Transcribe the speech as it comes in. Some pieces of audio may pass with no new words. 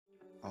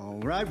All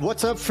right,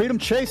 what's up, Freedom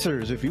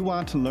Chasers? If you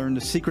want to learn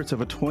the secrets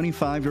of a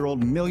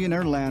 25-year-old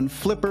millionaire land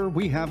flipper,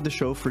 we have the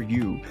show for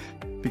you,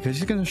 because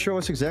he's going to show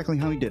us exactly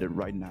how he did it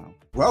right now.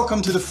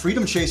 Welcome to the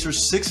Freedom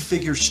Chasers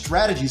Six-Figure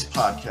Strategies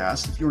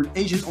podcast. If you're an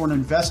agent or an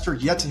investor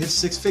yet to hit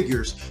six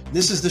figures,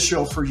 this is the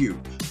show for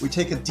you. We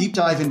take a deep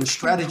dive into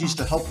strategies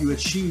to help you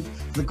achieve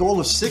the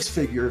goal of six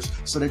figures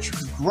so that you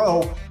could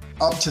grow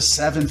up to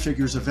seven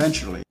figures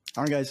eventually.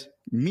 All right, guys,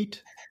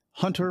 meet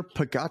Hunter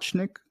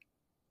Pogatchnik,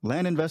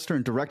 land investor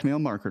and direct mail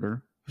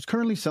marketer, who's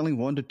currently selling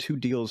 1 to 2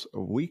 deals a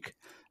week,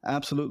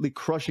 absolutely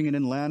crushing it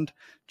in land.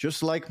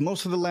 Just like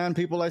most of the land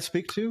people I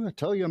speak to, I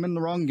tell you I'm in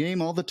the wrong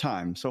game all the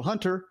time. So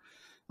Hunter,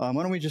 why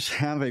don't we just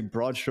have a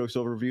broad strokes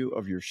overview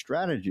of your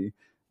strategy?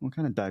 We'll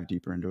kind of dive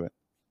deeper into it.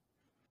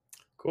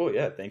 Cool.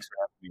 Yeah. Thanks for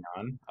having me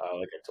on.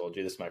 Like I told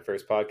you, this is my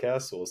first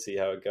podcast, so we'll see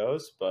how it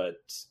goes, but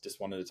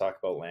just wanted to talk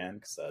about land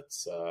because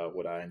that's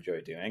what I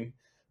enjoy doing.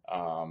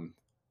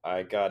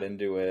 I got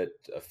into it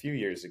a few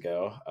years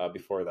ago.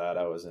 Before that,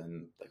 I was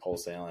in like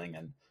wholesaling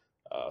and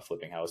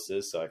flipping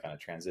houses. So I kind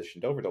of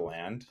transitioned over to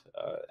land,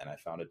 and I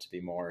found it to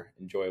be more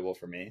enjoyable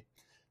for me.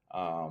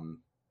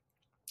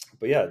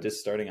 But yeah, just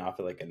starting off,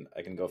 I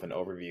can go with an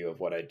overview of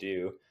what I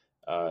do.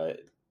 I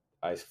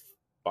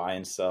buy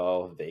and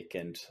sell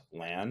vacant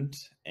land,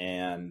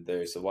 and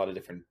there's a lot of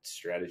different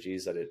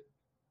strategies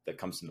that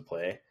comes into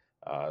play.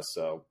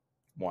 So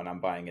one,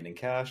 I'm buying it in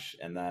cash,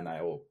 and then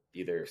I will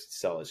either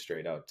sell it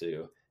straight out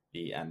to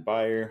the end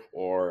buyer,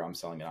 or I'm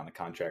selling it on a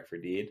contract for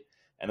deed.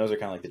 And those are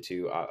kind of like the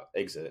two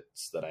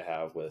exits that I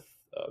have with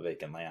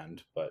vacant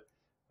land. But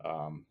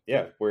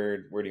yeah, where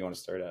do you want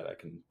to start at? I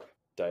can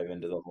dive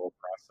into the whole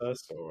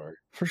process, or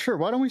for sure.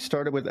 Why don't we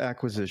start it with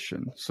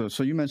acquisition?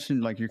 So you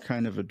mentioned like you're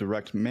kind of a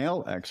direct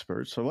mail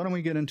expert. So why don't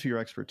we get into your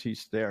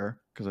expertise there?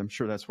 Because I'm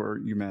sure that's where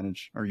you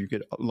manage, or you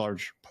get a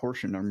large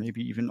portion, or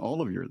maybe even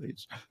all of your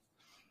leads.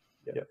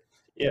 Yeah.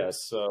 Yeah,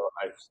 so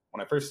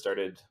when I first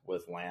started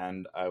with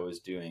land, I was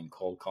doing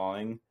cold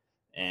calling,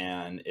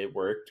 and it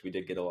worked. We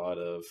did get a lot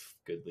of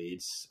good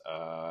leads.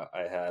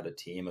 I had a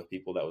team of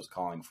people that was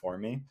calling for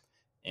me,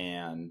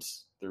 and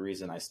the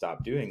reason I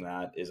stopped doing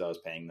that is I was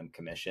paying them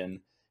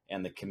commission,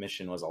 and the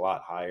commission was a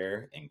lot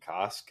higher in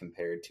cost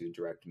compared to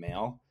direct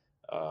mail,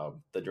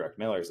 the direct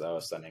mailers that I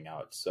was sending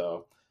out.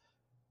 So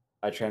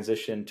I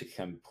transitioned to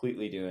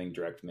completely doing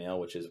direct mail,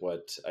 which is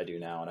what I do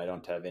now. And I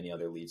don't have any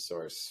other lead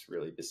source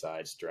really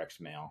besides direct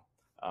mail.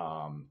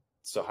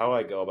 So how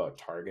I go about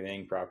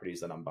targeting properties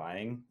that I'm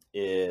buying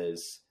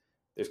is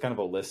there's kind of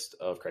a list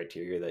of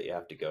criteria that you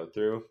have to go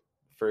through.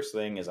 First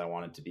thing is I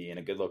want it to be in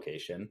a good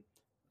location.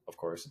 Of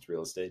course, it's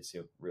real estate,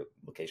 so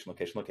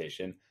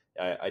location.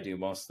 I do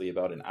mostly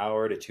about an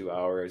hour to 2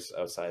 hours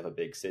outside of a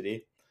big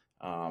city,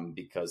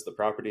 because the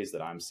properties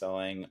that I'm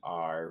selling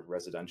are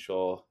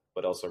residential,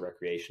 but also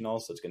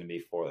recreational. So it's going to be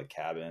for like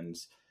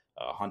cabins,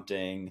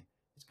 hunting.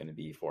 It's going to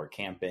be for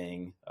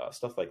camping,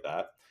 stuff like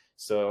that.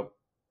 So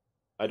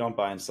I don't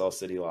buy and sell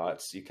city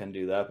lots. You can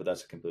do that, but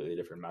that's a completely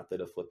different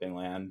method of flipping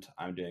land.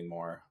 I'm doing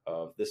more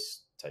of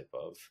this type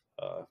of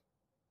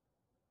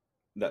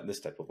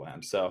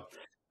land. So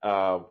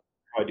how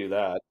I do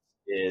that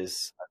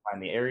is I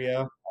find the area,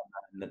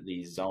 and then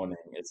the zoning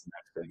is the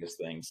next biggest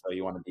thing. So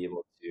you want to be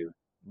able to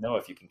know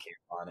if you can camp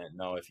on it,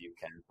 know if you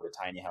can put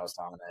a tiny house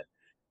on it,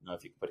 know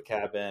if you can put a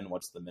cabin,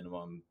 what's the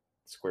minimum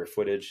square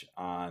footage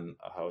on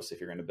a house if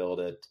you're going to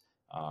build it.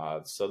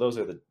 So those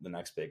are the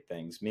next big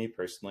things. Me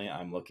personally,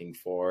 I'm looking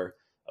for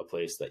a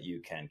place that you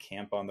can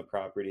camp on the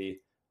property,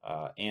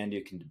 and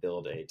you can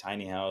build a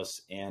tiny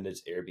house, and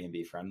it's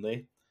Airbnb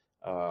friendly.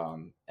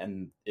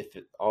 And if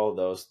all of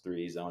those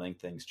three zoning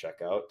things check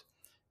out,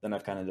 then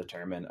I've kind of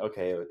determined,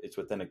 okay, it's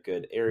within a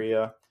good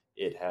area.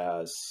 It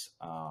has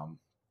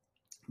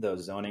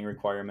those zoning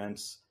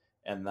requirements.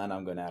 And then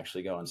I'm going to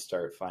actually go and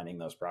start finding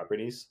those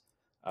properties.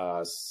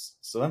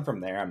 So then from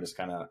there, I'm just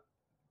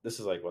this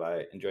is like what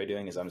I enjoy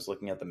doing is I'm just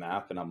looking at the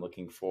map, and I'm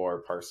looking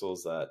for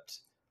parcels that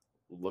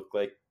look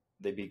like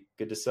they'd be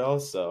good to sell.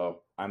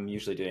 So I'm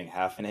usually doing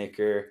half an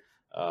acre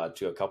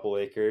to a couple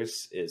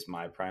acres is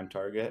my prime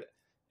target.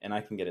 And I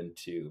can get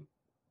into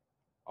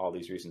all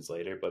these reasons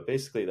later, but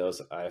basically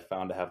those I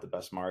found to have the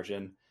best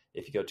margin.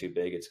 If you go too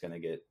big, it's going to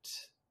get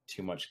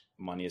too much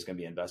money is going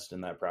to be invested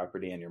in that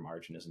property, and your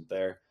margin isn't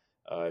there.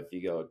 If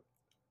you go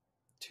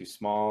too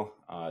small,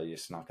 you're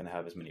just not going to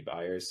have as many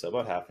buyers. So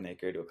about half an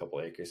acre to a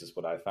couple acres is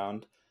what I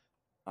found.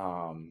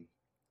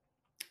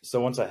 So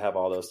once I have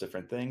all those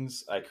different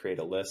things, I create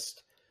a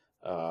list,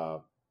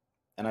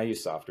 and I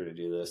use software to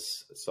do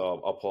this.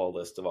 So I'll pull a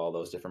list of all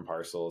those different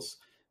parcels,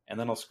 and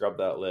then I'll scrub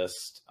that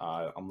list.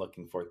 I'm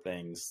looking for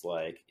things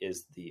like,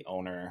 is the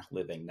owner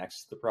living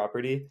next to the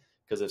property?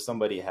 Because if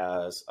somebody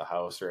has a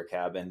house or a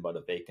cabin, but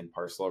a vacant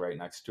parcel right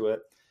next to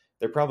it,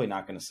 they're probably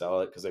not going to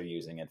sell it because they're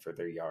using it for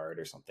their yard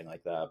or something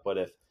like that. But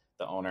if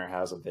the owner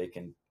has a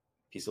vacant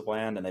piece of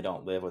land and they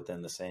don't live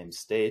within the same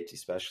state,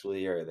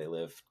 especially, or they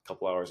live a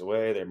couple hours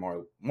away, they're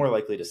more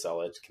likely to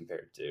sell it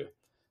compared to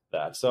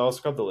that. So I'll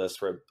scrub the list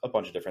for a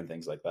bunch of different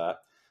things like that.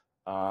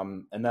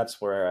 And that's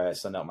where I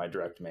send out my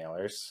direct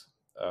mailers.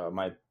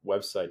 my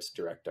website's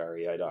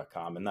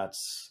directrei.com, and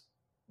that's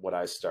what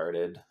I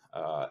started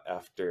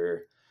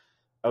after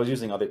I was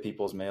using other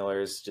people's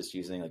mailers, just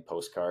using like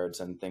postcards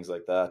and things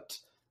like that.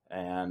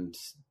 And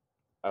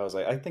I was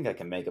like, I think I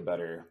can make a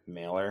better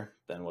mailer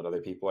than what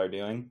other people are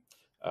doing.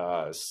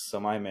 So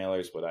my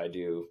mailers, what I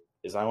do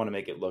is I want to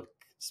make it look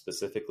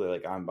specifically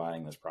like I'm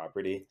buying this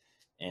property,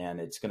 and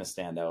it's going to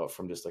stand out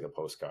from just like a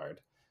postcard.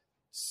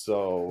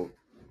 So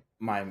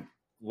my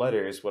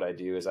letters, what I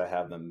do is I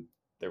have them.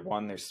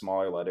 They're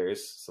smaller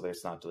letters, so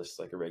there's not just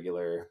like a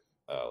regular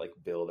like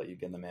bill that you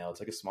get in the mail. It's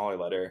like a smaller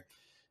letter.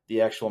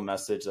 The actual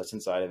message that's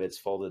inside of it's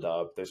folded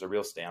up. There's a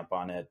real stamp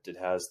on it. It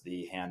has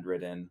the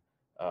handwritten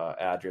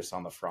address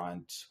on the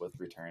front with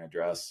return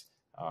address.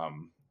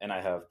 And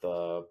I have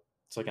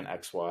it's like an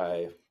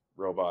XY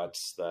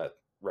robots that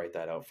write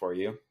that out for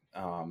you.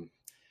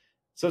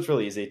 So it's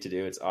really easy to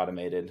do. It's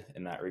automated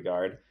in that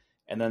regard.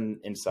 And then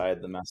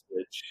inside the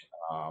message,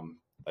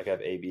 like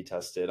I've A/B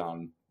tested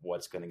on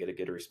what's going to get a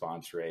good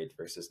response rate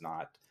versus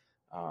not.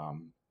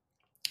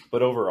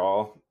 But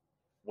overall,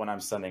 when I'm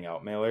sending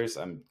out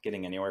mailers, I'm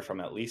getting anywhere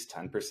from at least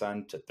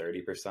 10% to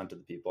 30% of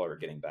the people are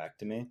getting back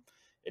to me.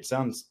 It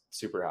sounds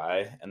super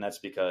high, and that's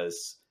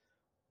because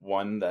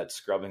one, that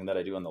scrubbing that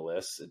I do on the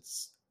list,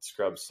 it's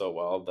scrubbed so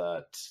well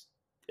that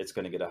it's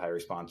going to get a high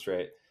response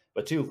rate.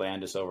 But two,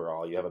 land just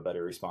overall, you have a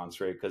better response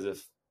rate, because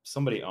if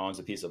somebody owns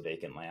a piece of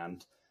vacant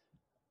land,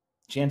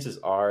 chances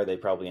are they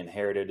probably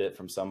inherited it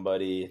from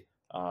somebody.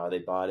 They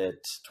bought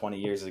it 20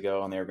 years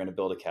ago and they were going to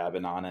build a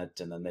cabin on it,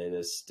 and then they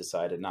just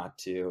decided not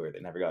to, or they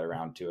never got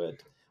around to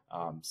it.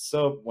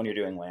 So when you're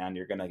doing land,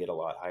 you're going to get a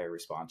lot higher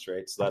response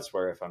rates. So that's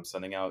where if I'm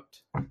sending out,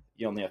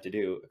 you only have to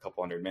do a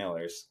couple hundred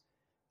mailers,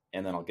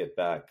 and then I'll get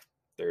back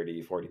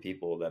 30, 40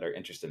 people that are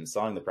interested in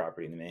selling the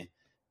property to me.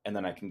 And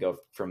then I can go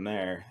from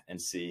there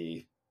and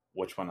see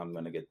which one I'm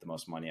going to get the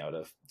most money out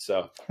of.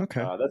 So that's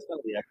kind of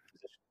the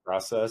acquisition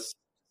process.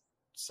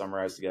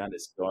 Summarized again,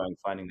 it's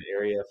finding the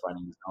area,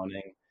 finding the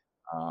zoning,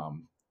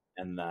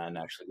 and then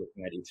actually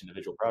looking at each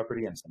individual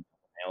property and sending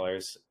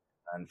mailers.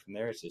 And from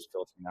there, it's just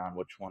filtering down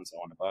which ones I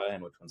want to buy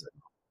and which ones I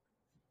don't.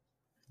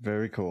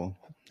 Very cool.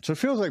 So it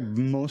feels like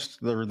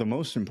the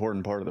most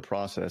important part of the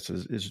process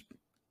is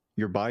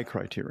your buy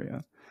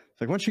criteria. It's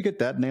like once you get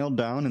that nailed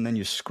down and then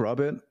you scrub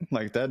it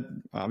like that,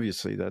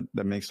 obviously that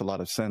makes a lot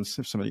of sense.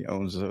 If somebody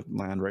owns the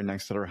land right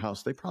next to their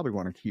house, they probably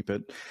want to keep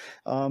it.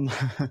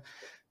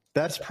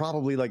 That's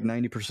probably like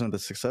 90% of the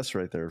success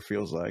right there, it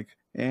feels like.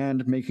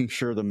 And making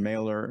sure the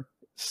mailer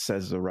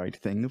says the right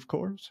thing, of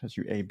course. As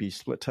you A/B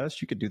split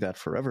test, you could do that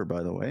forever,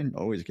 by the way, and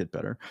always get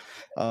better.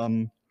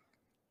 I'm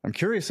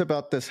curious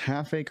about this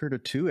 1/2 acre to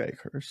 2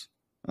 acres.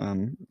 I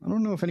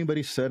don't know if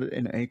anybody said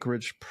an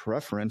acreage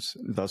preference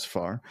thus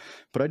far,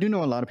 but I do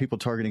know a lot of people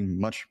targeting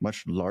much,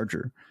 much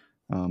larger.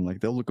 Like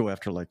they'll go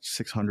after like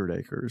 600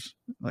 acres,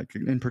 like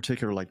in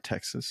particular, like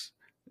Texas.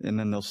 And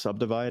then they'll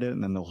subdivide it,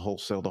 and then they'll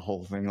wholesale the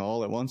whole thing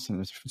all at once.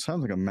 And it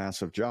sounds like a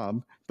massive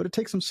job, but it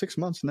takes them 6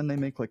 months, and then they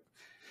make like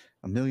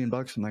 $1 million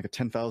and like a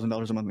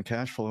 $10,000 a month in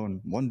cash flow in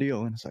one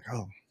deal. And it's like,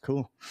 oh,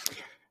 cool.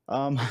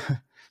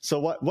 So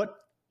what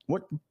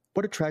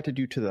attracted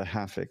you to the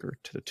 1/2 acre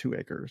to the 2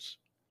 acres?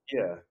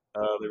 Yeah,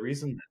 the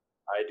reason that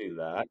I do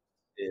that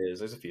is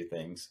there's a few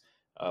things,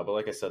 but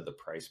like I said, the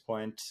price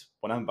point.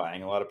 When I'm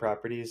buying a lot of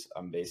properties,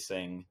 I'm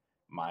basing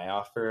my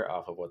offer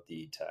off of what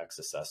the tax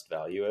assessed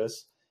value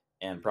is.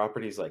 And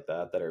properties like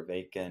that are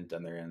vacant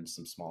and they're in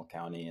some small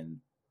county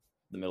in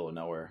the middle of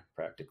nowhere,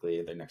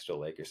 practically, they're next to a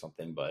lake or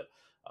something, but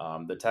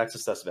the tax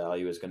assessed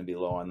value is going to be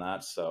low on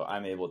that. So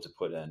I'm able to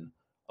put in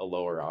a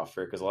lower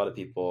offer, because a lot of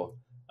people,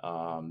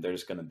 they're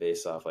just going to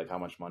base off like how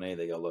much money.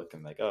 They go look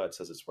and like, oh, it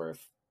says it's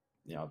worth,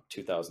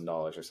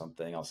 $2,000 or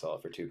something. I'll sell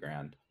it for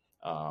 $2,000.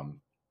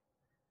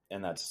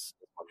 And that's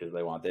as much as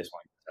they want. They just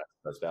want tax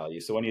assessed value.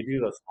 So when you do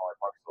those smaller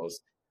parcels,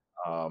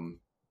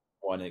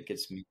 one, it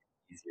gets me an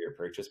easier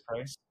purchase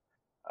price.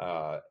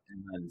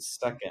 And then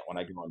second, when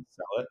I go and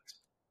sell it,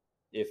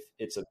 if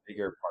it's a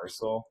bigger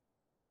parcel,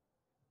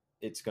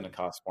 it's going to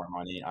cost more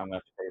money. I'm going to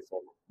have to pay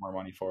more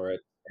money for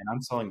it. And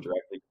I'm selling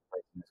directly to the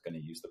person who's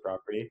going to use the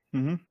property.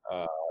 Mm-hmm.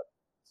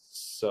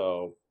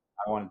 So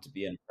I want it to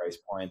be in a price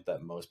point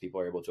that most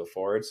people are able to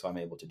afford. So I'm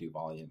able to do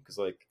volume. Because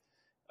like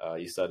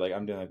you said, like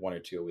I'm doing like 1 or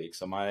 2 a week.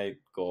 So my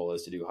goal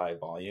is to do high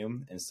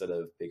volume instead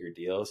of bigger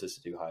deals, is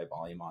to do high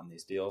volume on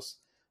these deals.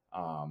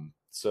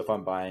 So if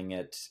I'm buying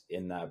it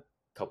in that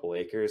couple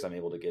acres, I'm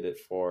able to get it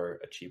for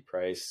a cheap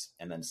price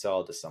and then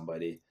sell it to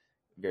somebody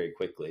very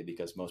quickly,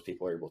 because most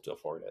people are able to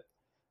afford it.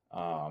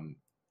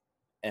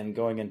 And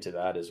going into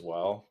that as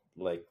well,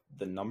 like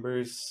the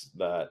numbers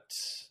that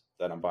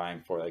I'm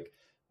buying for, like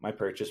my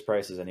purchase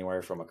price is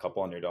anywhere from a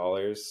couple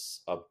 $100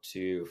 up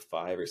to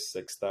 $5,000 or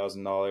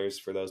 $6,000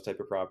 for those type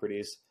of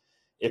properties.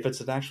 If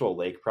it's an actual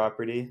lake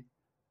property,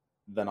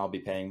 then I'll be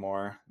paying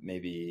more,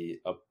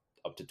 maybe up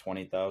to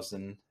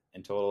 $20,000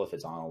 in total if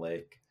it's on a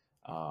lake.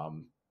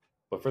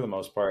 But for the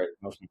most part,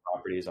 most of the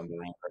properties I'm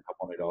buying for a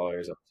couple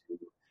 $100 up to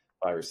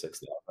 $5,000 or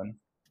 $6,000.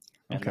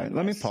 Okay,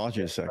 let me pause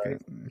you a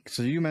second.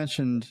 So you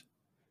mentioned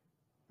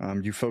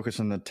you focus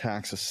on the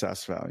tax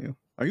assessed value.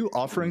 Are you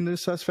offering the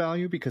assessed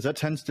value? Because that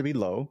tends to be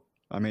low.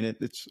 I mean,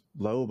 it's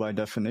low by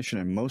definition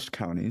in most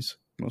counties,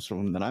 most of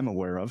them that I'm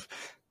aware of.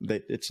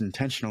 It's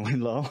intentionally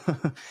low.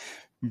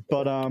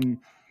 But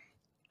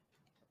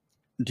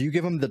do you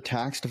give them the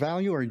taxed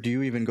value, or do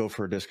you even go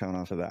for a discount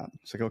off of that?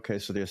 It's like, okay,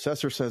 so the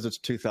assessor says it's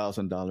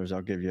 $2,000.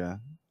 I'll give you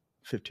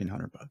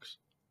 $1,500,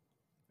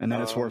 and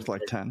then it's worth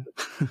like 10.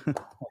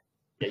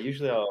 Yeah,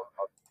 usually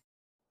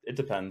it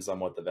depends on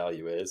what the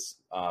value is,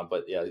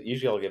 but yeah,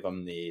 usually I'll give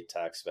them the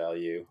tax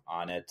value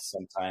on it.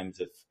 Sometimes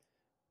if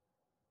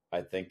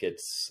I think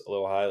it's a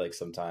little high, like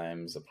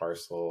sometimes a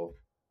parcel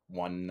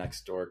one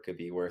next door could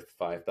be worth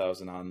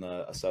 5,000 on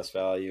the assessed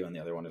value, and the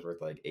other one is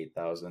worth like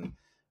 8,000.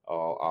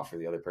 I'll offer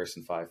the other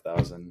person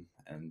 5,000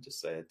 and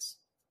just say it's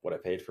what I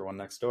paid for one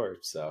next door.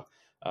 So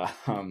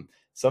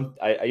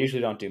I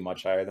usually don't do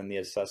much higher than the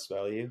assessed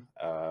value.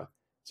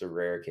 It's a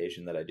rare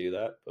occasion that I do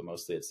that, but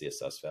mostly it's the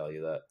assessed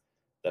value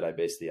that I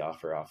base the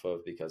offer off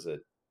of, because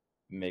it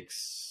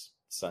makes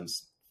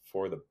sense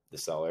for the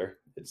seller.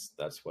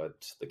 That's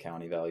what the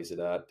county values it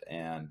at,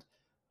 and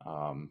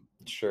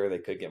sure, they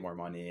could get more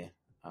money,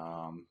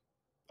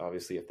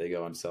 obviously, if they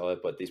go and sell it,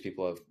 but these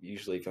people have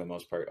usually, for the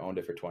most part, owned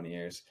it for 20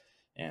 years,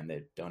 and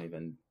they don't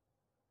even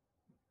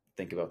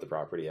think about the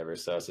property ever.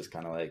 So it's just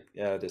kind of like,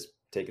 yeah, just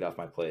take it off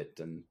my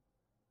plate, and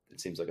it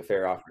seems like a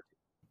fair offer.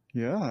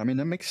 Yeah, I mean,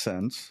 that makes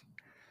sense.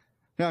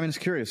 Yeah, I mean, it's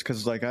curious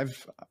because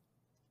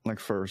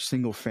for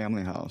single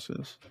family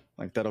houses,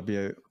 like that'll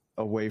be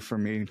a way for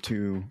me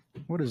to,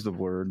 what is the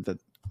word that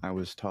I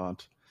was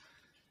taught?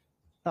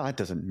 Oh, it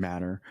doesn't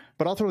matter.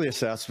 But I'll throw the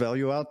assessed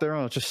value out there.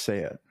 I'll just say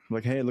it.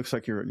 Like, hey, it looks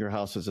like your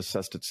house is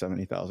assessed at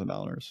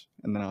 $70,000.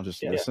 And then I'll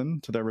just listen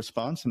to their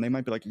response. And they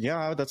might be like,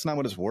 yeah, that's not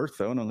what it's worth,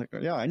 though. And I'm like,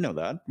 yeah, I know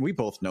that. We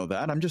both know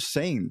that. I'm just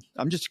saying.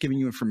 I'm just giving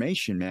you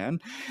information, man.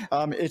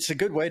 It's a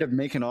good way to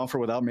make an offer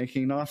without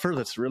making an offer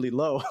that's really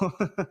low.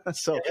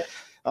 So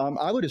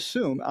I would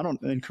assume,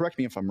 and correct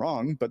me if I'm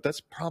wrong, but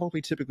that's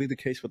probably typically the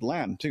case with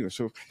land, too.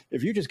 So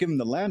if you just give them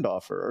the land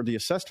offer or the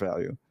assessed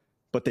value,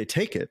 but they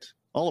take it,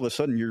 all of a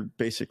sudden you're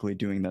basically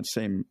doing that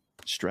same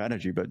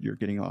strategy, but you're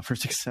getting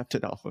offers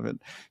accepted off of it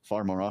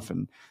far more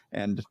often.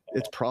 And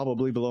it's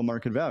probably below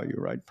market value,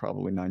 right?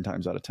 Probably 9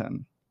 times out of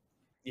 10.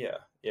 Yeah.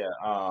 Yeah.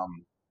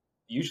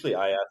 Usually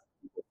I ask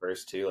people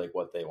first too, like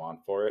what they want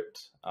for it.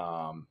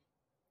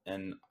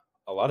 And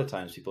a lot of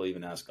times people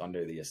even ask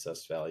under the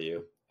assessed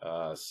value.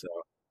 So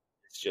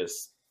it's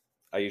just,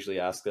 I usually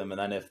ask them, and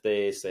then if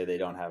they say they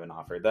don't have an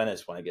offer, then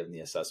it's when I give them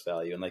the assessed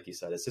value. And like you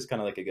said, it's just kind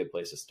of like a good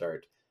place to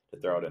start, to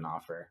throw out an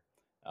offer.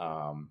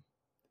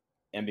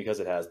 And because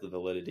it has the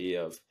validity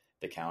of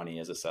the county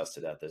is assessed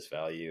it at this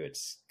value,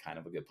 it's kind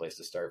of a good place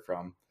to start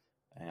from.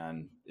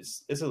 And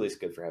it's at least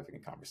good for having a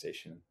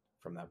conversation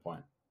from that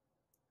point.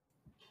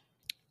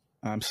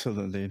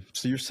 Absolutely.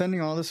 So you're sending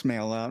all this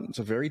mail out. It's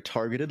a very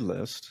targeted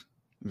list,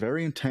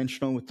 very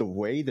intentional with the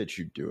way that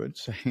you do it.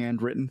 It's a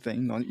handwritten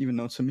thing, even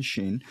though it's a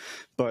machine.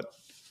 But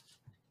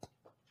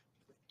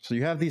so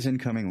you have these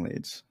incoming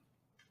leads.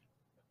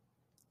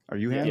 Are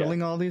you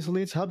handling all these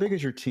leads? How big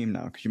is your team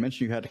now? Because you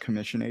mentioned you had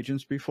commission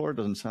agents before. It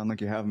doesn't sound like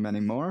you have them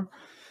anymore.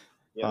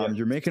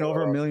 You're making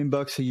over $1 million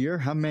a year.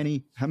 How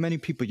many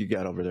people you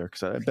got over there?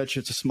 Because I bet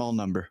you it's a small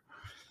number.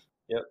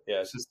 Yep.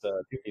 Yeah, it's just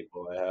 2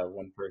 people. I have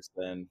one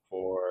person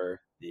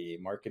for the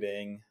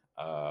marketing,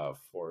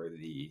 for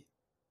the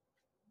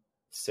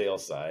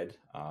sales side.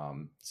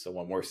 So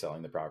when we're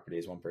selling the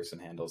properties, one person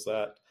handles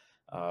that.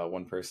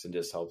 One person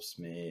just helps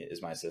me,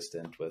 is my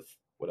assistant with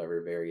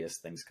whatever various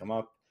things come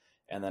up.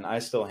 And then I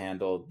still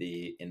handle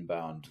the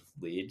inbound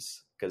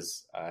leads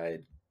because I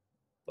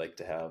like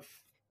to have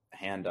a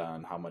hand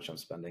on how much I'm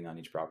spending on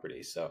each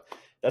property. So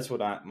that's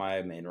what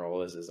my main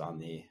role is on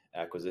the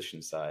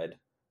acquisition side.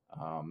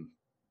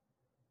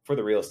 For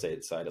the real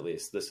estate side, at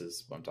least, this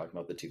is what I'm talking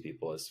about. The 2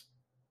 people is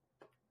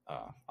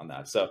on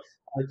that. So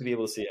I like to be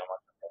able to see how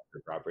much I'm paying for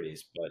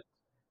properties.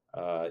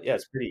 But yeah,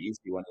 it's pretty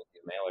easy when you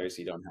do mailers.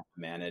 You don't have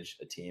to manage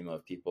a team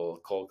of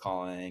people cold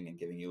calling and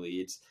giving you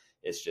leads.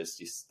 It's just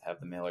you have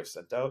the mailer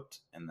sent out,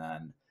 and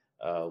then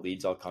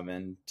leads all come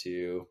in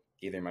to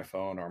either my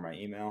phone or my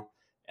email,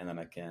 and then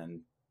I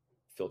can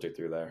filter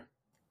through there.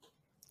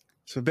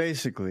 So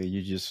basically,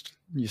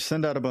 you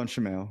send out a bunch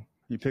of mail,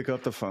 you pick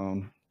up the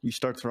phone, you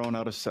start throwing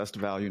out assessed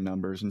value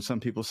numbers, and some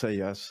people say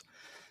yes,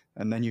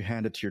 and then you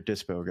hand it to your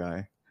dispo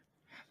guy.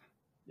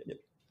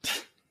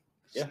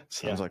 Yeah,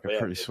 sounds like a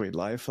pretty sweet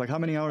life. Like how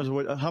many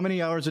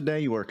hours a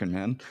day you working,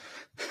 man?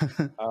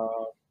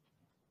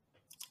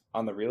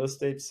 On the real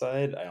estate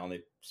side, I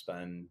only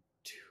spend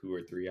 2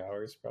 or 3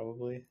 hours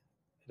probably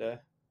a day.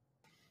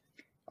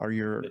 The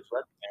direct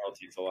mail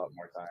takes a lot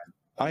more time.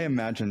 I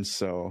imagine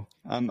so.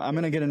 I'm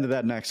going to get into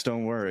that next.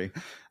 Don't worry.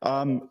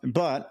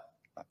 But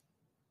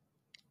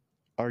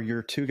are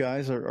your 2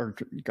 guys or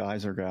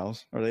guys or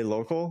gals, are they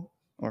local,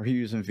 or are you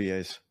using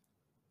VAs?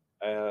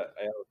 I have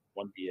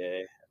one VA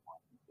and one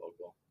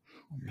local.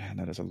 Oh, man,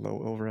 that is a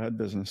low overhead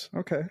business.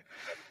 Okay.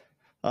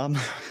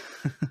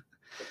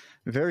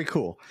 Very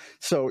cool.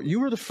 So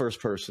you were the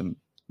first person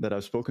that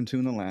I've spoken to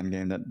in the land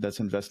game that's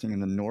investing in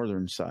the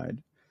northern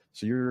side.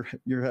 So you're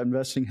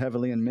investing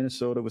heavily in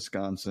Minnesota,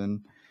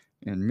 Wisconsin,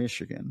 and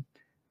Michigan.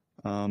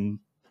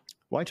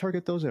 Why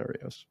target those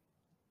areas?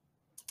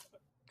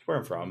 Where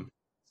I'm from,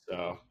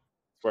 so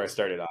it's where I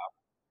started off.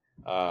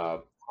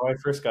 How I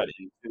first got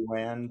into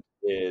land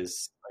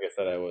is, like I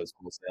said, I was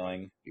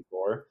wholesaling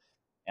before,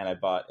 and I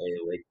bought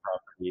a lake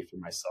property for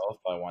myself.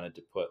 I wanted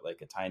to put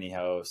like a tiny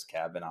house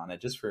cabin on it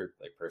just for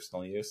like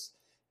personal use,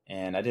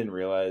 and I didn't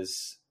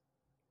realize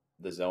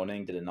the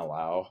zoning didn't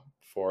allow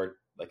for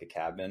like a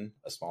cabin,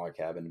 a smaller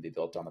cabin to be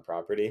built on the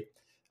property.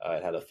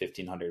 It had a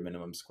 1,500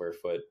 minimum square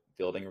foot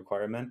building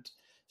requirement.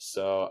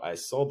 So I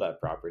sold that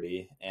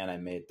property and I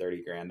made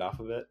 30 grand off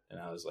of it. And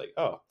I was like,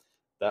 oh,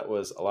 that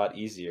was a lot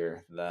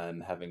easier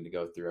than having to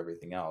go through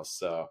everything else.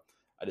 So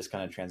I just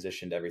kind of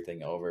transitioned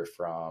everything over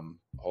from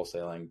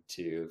wholesaling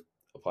to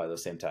apply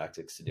those same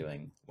tactics to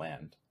doing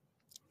land.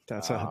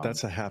 That's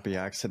a happy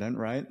accident,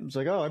 right? It's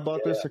like, oh, I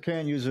bought Yeah. this, I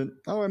can't use it.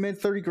 Oh, I made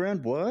 30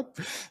 grand. What?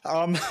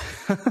 Um,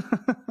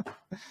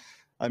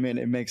 I mean,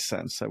 it makes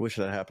sense. I wish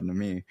that happened to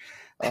me.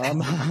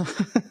 Um,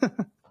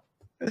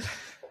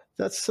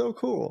 that's so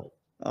cool.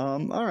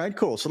 All right,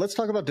 cool. So let's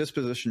talk about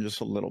disposition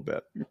just a little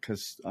bit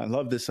because I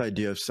love this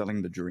idea of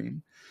selling the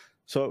dream.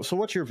 So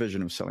what's your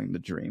vision of selling the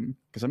dream?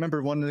 Because I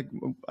remember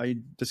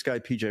this guy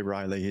PJ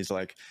Riley. He's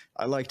like,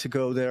 I like to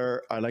go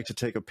there. I like to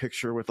take a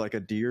picture with like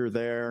a deer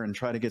there and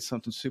try to get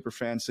something super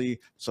fancy.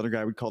 This other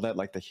guy would call that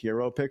like the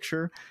hero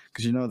picture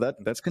because you know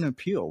that's going to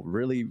appeal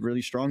really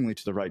really strongly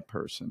to the right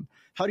person.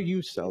 How do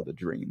you sell the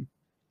dream?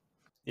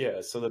 Yeah,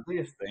 so the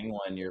biggest thing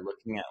when you're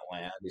looking at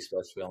land,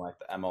 especially on like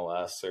the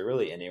MLS or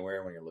really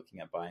anywhere when you're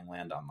looking at buying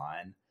land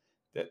online,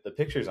 that the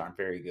pictures aren't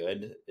very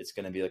good. It's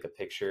going to be like a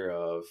picture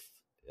of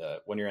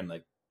when you're in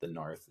like the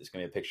north, it's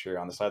going to be a picture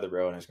on the side of the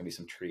road and there's going to be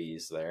some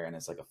trees there and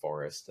it's like a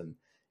forest and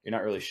you're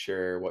not really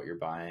sure what you're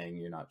buying.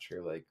 You're not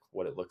sure like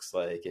what it looks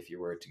like if you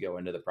were to go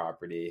into the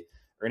property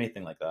or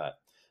anything like that.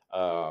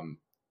 Um,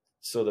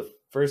 so the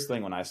first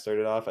thing when I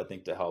started off, I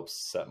think to help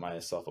set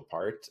myself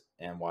apart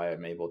and why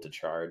I'm able to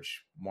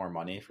charge more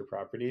money for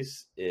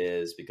properties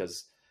is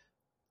because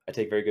I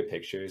take very good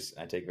pictures,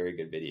 I take very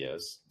good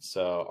videos.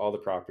 So all the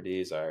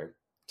properties are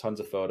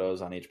tons of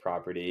photos on each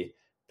property.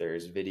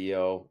 There's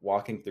video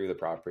walking through the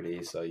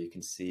property so you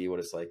can see what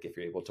it's like if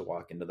you're able to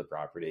walk into the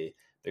property.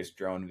 There's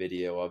drone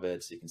video of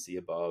it so you can see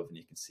above and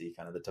you can see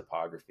kind of the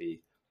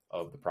topography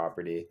of the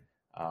property.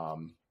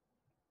 Um,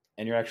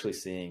 and you're actually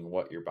seeing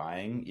what you're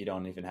buying. You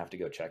don't even have to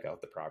go check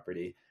out the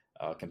property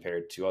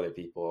compared to other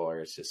people, or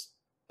it's just,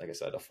 like I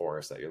said, a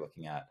forest that you're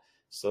looking at.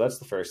 So that's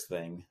the first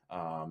thing,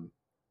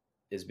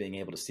 is being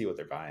able to see what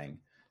they're buying.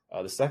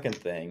 The second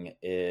thing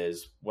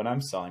is when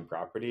I'm selling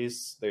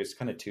properties, there's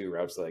kind of two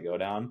routes that I go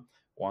down.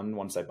 One,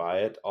 once I buy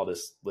it, I'll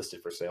just list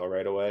it for sale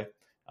right away.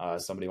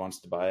 Somebody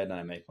wants to buy it and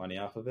I make money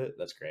off of it.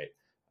 That's great.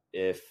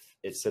 If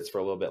it sits for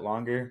a little bit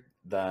longer,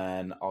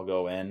 then I'll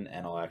go in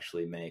and I'll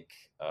actually make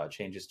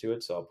changes to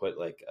it. So I'll put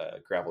like a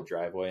gravel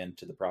driveway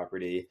into the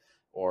property,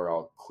 or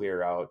I'll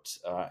clear out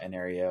an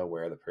area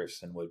where the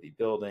person would be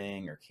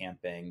building or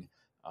camping,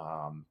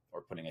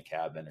 or putting a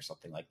cabin or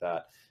something like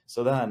that.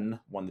 So then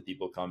when the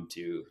people come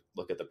to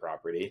look at the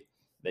property,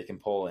 they can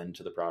pull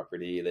into the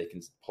property, they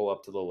can pull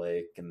up to the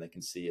lake and they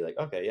can see like,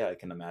 okay, yeah, I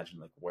can imagine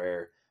like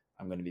where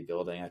I'm going to be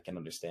building. I can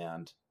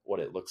understand what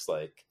it looks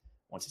like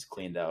once it's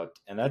cleaned out.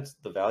 And that's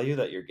the value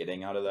that you're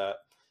getting out of that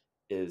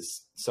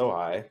is so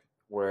high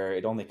where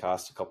it only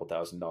costs a couple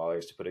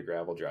 $1,000s to put a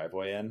gravel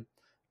driveway in.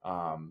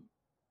 Um,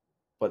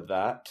 but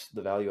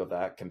the value of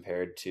that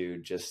compared to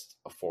just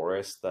a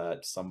forest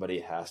that somebody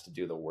has to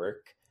do the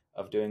work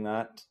of doing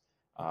that,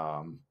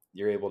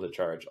 you're able to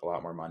charge a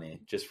lot more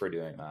money just for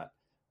doing that.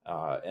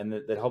 And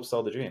that helps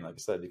sell the dream, like I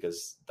said,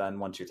 because then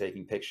once you're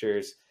taking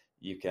pictures,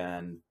 you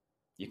can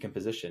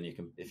position, you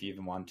can, if you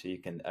even want to,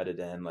 you can edit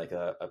in like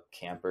a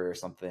camper or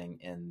something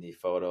in the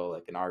photo,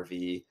 like an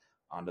RV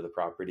onto the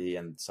property,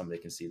 and somebody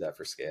can see that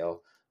for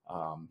scale.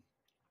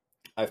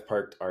 I've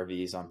parked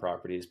RVs on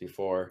properties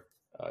before,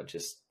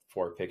 just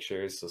for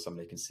pictures, so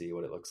somebody can see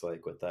what it looks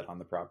like with that on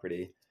the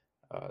property.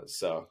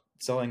 So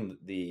selling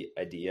the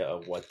idea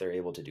of what they're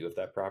able to do with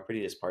that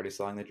property is part of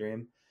selling the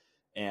dream.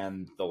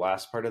 And the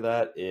last part of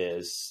that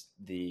is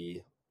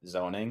the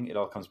zoning. It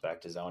all comes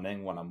back to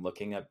zoning when I'm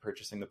looking at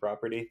purchasing the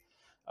property.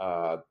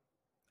 Uh,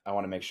 I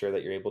want to make sure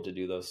that you're able to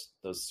do those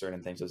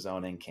certain things with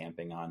zoning,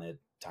 camping on it,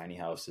 tiny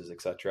houses,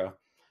 etc.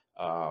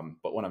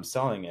 But when I'm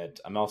selling it,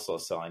 I'm also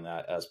selling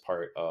that as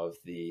part of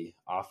the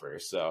offer.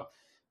 So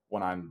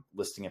when I'm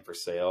listing it for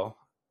sale,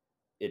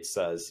 it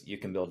says you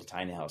can build a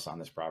tiny house on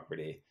this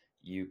property.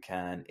 You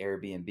can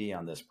Airbnb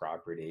on this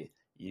property.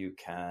 You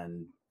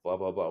can blah,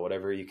 blah, blah,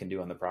 whatever you can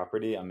do on the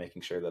property. I'm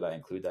making sure that I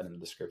include that in the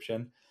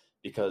description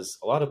because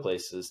a lot of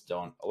places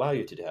don't allow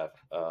you to have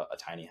a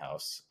tiny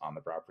house on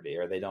the property,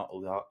 or they don't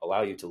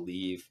allow you to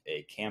leave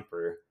a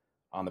camper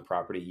on the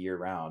property year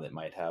round. It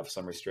might have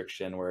some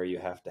restriction where you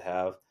have to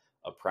have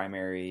a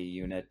primary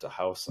unit, a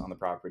house on the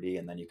property,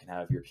 and then you can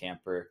have your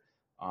camper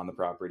on the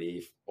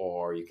property,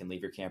 or you can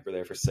leave your camper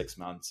there for 6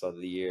 months of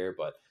the year.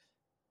 But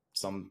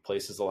some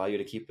places allow you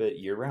to keep it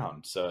year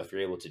round. So if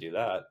you're able to do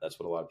that, that's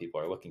what a lot of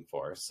people are looking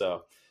for.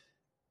 So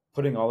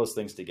putting all those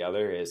things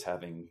together is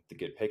having the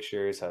good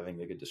pictures, having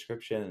the good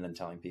description, and then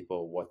telling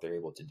people what they're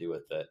able to do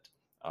with it.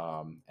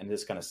 And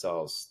this kind of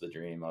sells the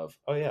dream of,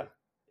 oh yeah,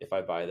 if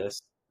I buy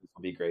this, this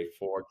will be great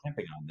for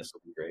camping on. This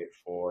will be great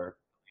for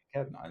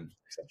cabin on,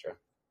 etc.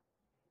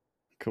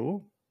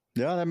 Cool.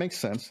 Yeah, that makes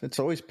sense. It's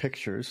always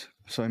pictures.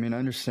 So, I mean, I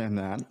understand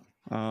that.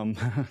 Um,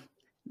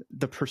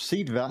 the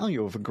perceived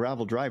value of a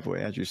gravel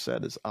driveway, as you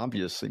said, is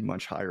obviously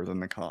much higher than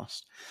the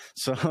cost.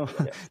 So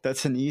Yeah.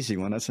 that's an easy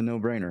one. That's a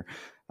no-brainer.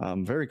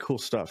 Very cool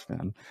stuff,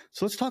 man.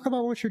 So let's talk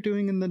about what you're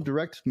doing in the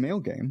direct mail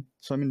game.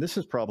 So, I mean, this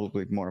is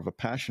probably more of a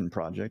passion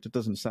project. It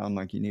doesn't sound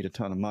like you need a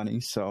ton of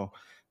money. So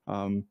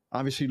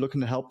obviously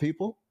looking to help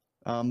people.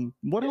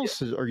 What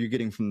else are you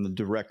getting from the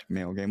direct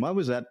mail game? Why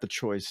was that the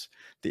choice,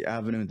 the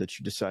avenue that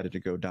you decided to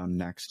go down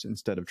next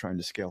instead of trying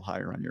to scale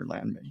higher on your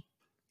land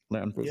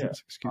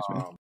business? Excuse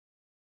me.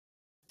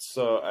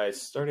 So I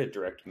started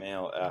direct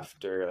mail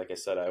after, like I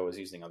said, I was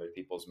using other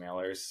people's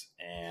mailers,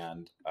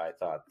 and I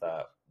thought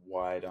that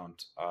why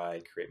don't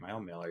I create my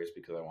own mailers,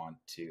 because I want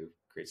to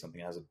create something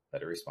that has a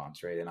better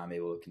response rate and I'm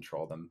able to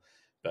control them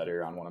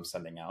better on what I'm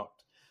sending out.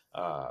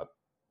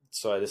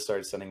 So I just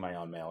started sending my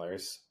own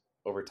mailers.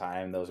 Over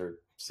time, those are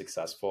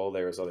successful.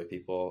 There was other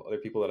people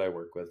that I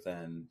work with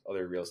and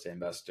other real estate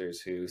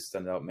investors who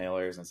send out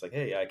mailers, and it's like,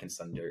 hey, I can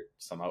send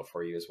some out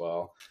for you as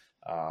well.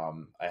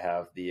 I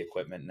have the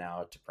equipment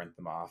now to print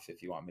them off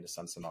if you want me to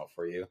send some out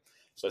for you.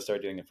 So I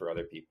started doing it for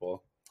other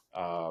people.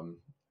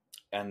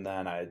 And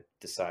then I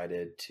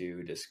decided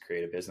to just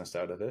create a business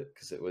out of it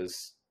because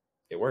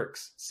it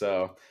works.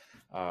 So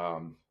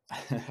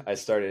I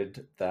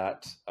started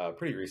that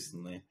pretty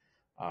recently.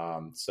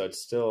 So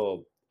it's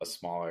still a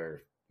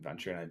smaller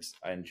venture, and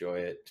I enjoy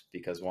it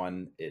because,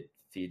 one, it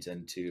feeds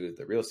into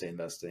the real estate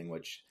investing,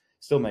 which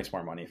still makes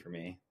more money for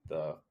me.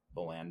 The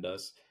land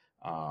does.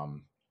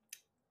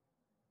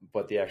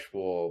 But the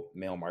actual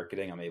mail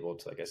marketing, I'm able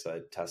to, like I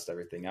said, test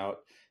everything out,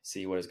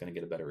 see what is going to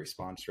get a better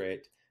response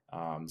rate.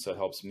 So it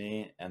helps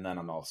me. And then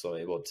I'm also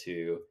able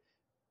to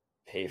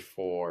pay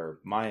for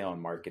my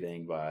own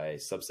marketing by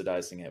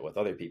subsidizing it with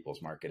other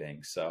people's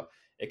marketing. So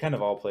it kind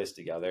of all plays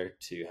together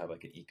to have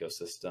like an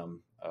ecosystem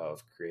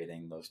of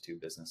creating those two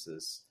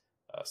businesses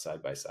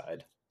side by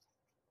side.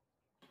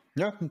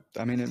 Yeah,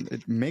 I mean,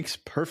 it makes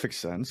perfect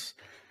sense.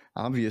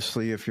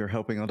 Obviously, if you're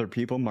helping other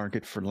people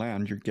market for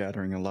land, you're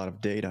gathering a lot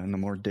of data, and the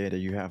more data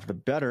you have, the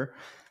better.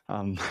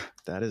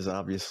 That is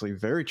obviously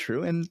very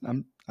true. And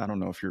I don't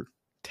know if you're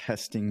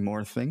testing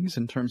more things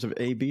in terms of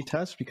A/B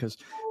tests, because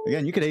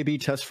again, you could A/B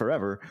test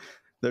forever.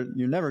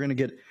 You're never going to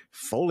get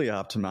fully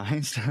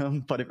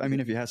optimized. But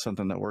if you have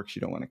something that works,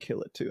 you don't want to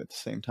kill it too at the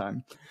same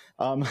time.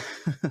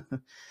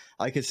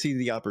 I could see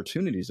the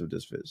opportunities of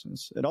this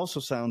business. It also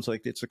sounds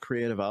like it's a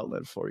creative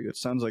outlet for you. It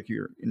sounds like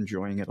you're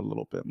enjoying it a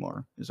little bit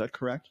more. Is that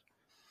correct?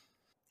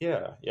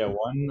 Yeah.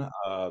 One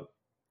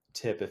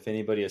tip, if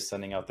anybody is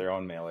sending out their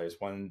own mailers,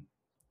 one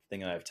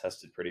thing that I've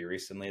tested pretty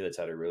recently that's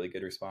had a really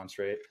good response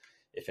rate,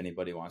 if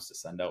anybody wants to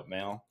send out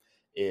mail,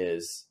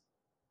 is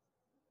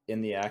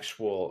in the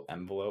actual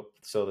envelope.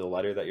 So the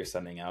letter that you're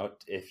sending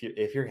out, if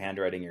you're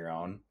handwriting your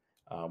own,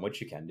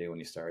 which you can do when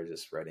you start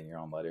just writing your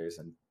own letters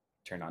and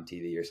turn on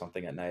TV or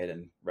something at night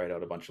and write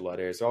out a bunch of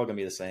letters, they're all going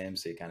to be the same.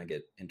 So you kind of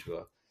get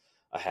into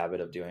a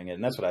habit of doing it.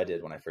 And that's what I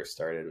did when I first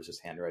started, was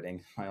just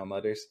handwriting my own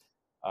letters.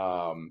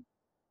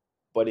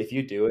 But if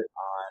you do it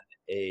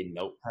on a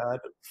notepad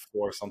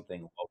for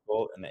something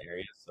local in the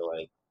area, so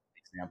like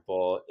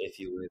example, if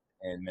you live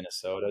in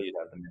Minnesota, you'd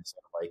have the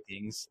Minnesota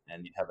Vikings,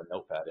 and you'd have a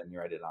notepad and you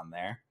write it on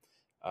there.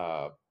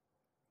 Uh,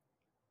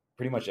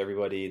 Pretty much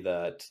everybody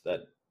that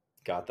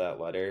got that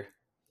letter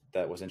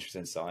that was interested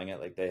in selling it,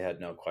 like they had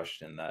no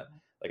question that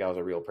like I was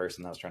a real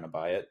person that was trying to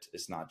buy it.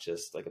 It's not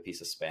just like a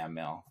piece of spam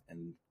mail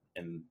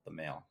in the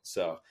mail.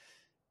 So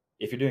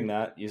if you're doing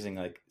that using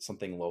like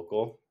something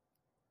local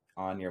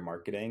on your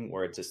marketing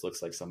where it just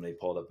looks like somebody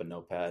pulled up a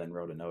notepad and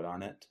wrote a note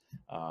on it,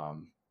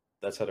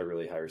 that's had a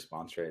really high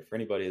response rate for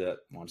anybody that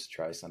wants to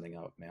try sending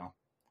out mail.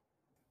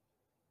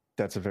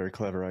 That's a very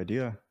clever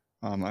idea.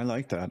 I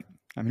like that.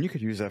 I mean, you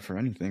could use that for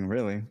anything,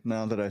 really,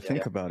 now that I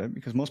think about it,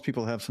 because most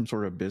people have some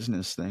sort of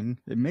business thing.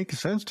 It makes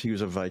sense to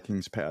use a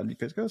Vikings pad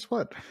because guess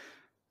what?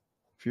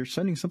 If you're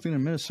sending something to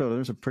Minnesota,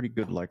 there's a pretty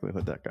good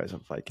likelihood that guy's a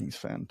Vikings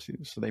fan too.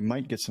 So they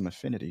might get some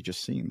affinity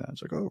just seeing that.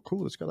 It's like, oh,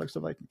 cool, this guy likes the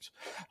Vikings.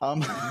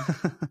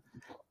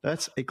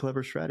 That's a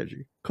clever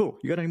strategy. Cool.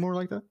 You got any more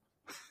like that?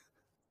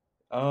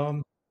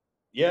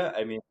 Yeah,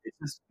 I mean, it's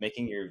just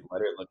making your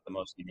letter look the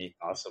most unique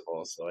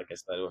possible. So, like I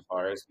said, with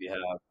ours, we have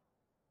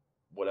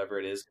whatever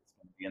it is, it's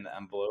going to be in the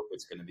envelope.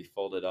 It's going to be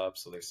folded up,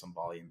 so there's some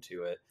volume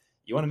to it.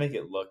 You want to make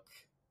it look.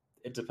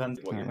 It depends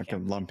what your like a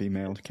lumpy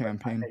mailed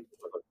campaign. I make it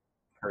look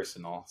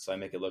personal, so I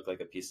make it look like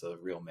a piece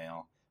of real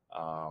mail.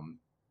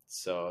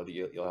 So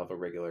you'll have a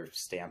regular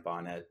stamp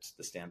on it.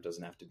 The stamp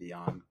doesn't have to be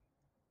on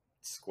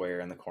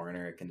square in the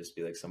corner. It can just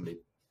be like somebody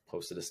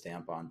posted a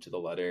stamp onto the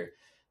letter,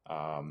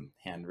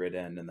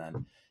 handwritten, and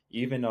then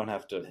you even don't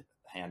have to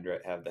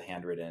have the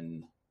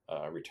handwritten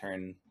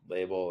return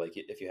label. Like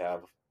if you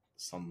have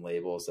some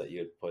labels that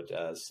you'd put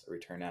as a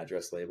return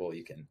address label,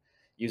 you can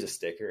use a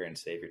sticker and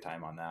save your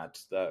time on that.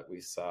 That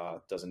we saw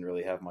doesn't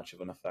really have much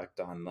of an effect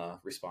on the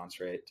response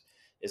rate.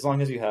 As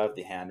long as you have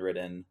the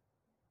handwritten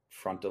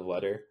front of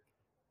letter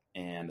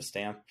and a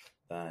stamp,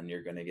 then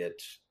you're going to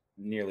get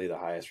nearly the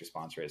highest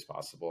response rate as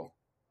possible.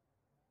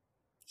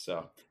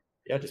 So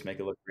yeah, just make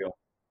it look real.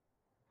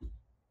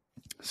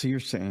 So you're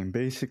saying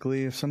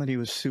basically if somebody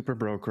was super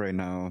broke right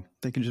now,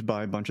 they can just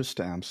buy a bunch of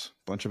stamps,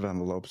 a bunch of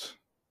envelopes,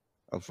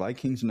 a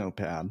Viking's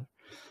notepad,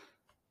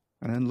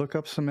 and then look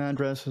up some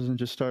addresses and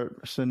just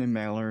start sending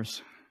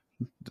mailers.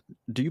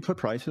 Do you put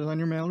prices on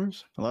your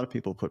mailers? A lot of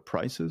people put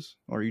prices,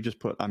 or you just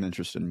put, I'm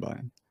interested in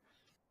buying.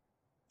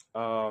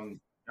 No,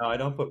 I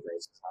don't put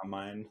prices on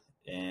mine,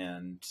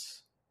 and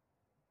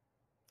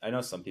I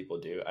know some people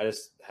do. I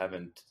just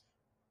haven't.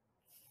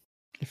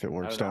 If it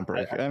works, I don't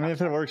break it. I mean,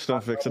 if it works,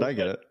 don't fix it. I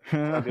get it.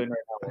 I'm doing right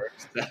now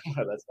works.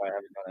 That's why I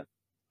haven't done it.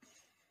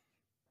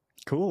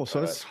 Cool. So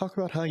let's talk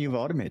about how you've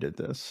automated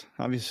this.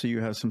 Obviously, you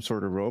have some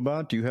sort of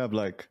robot. Do you have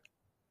like,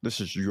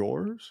 this is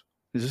yours?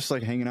 Is this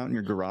like hanging out in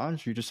your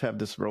garage? You just have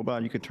this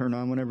robot you could turn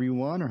on whenever you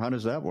want, or how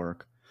does that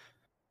work?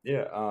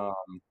 Yeah, I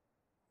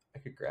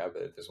could grab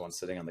it. There's one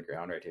sitting on the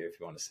ground right here if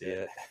you want to see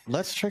it.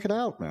 Let's check it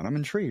out, man. I'm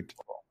intrigued.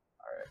 All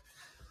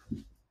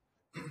right.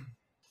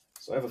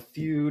 So I have a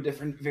few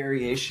different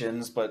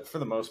variations, but for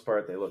the most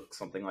part, they look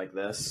something like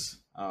this.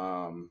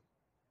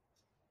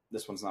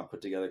 This one's not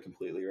put together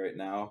completely right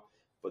now,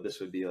 but this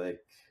would be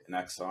like an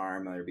X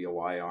arm, and there'd be a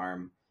Y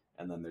arm,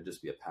 and then there'd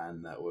just be a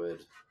pen that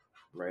would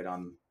write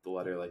on the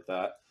letter like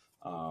that.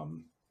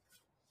 And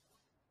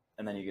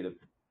then you get a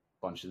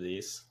bunch of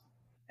these,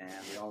 and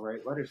they all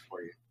write letters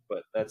for you.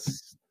 But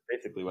that's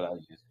basically what I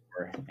use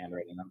for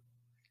handwriting them.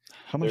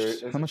 How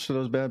much do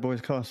those bad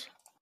boys cost?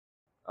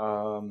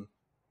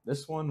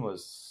 This one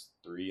was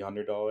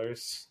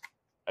 $300.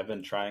 I've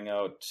been trying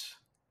out.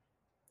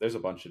 There's a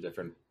bunch of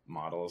different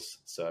models,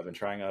 so I've been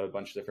trying out a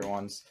bunch of different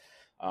ones.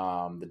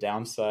 The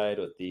downside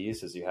with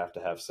these is you have to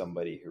have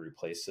somebody who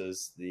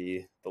replaces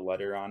the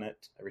letter on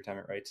it every time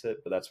it writes it.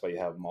 But that's why you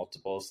have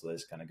multiple, so they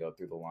just kind of go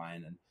through the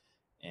line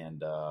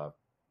and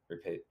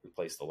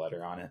replace the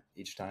letter on it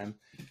each time.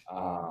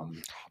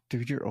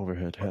 Dude, your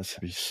overhead has to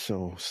be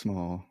so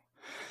small.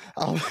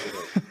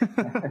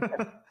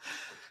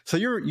 So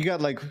you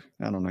got like,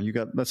 I don't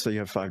know, let's say you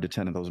have 5 to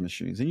 10 of those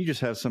machines, and you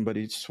just have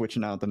somebody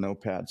switching out the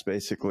notepads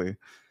basically.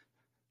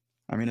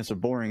 I mean, it's a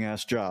boring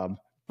ass job,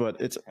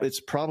 but it's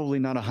probably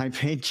not a high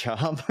paid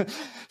job.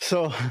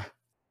 So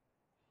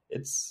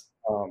it's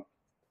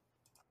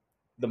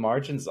the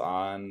margins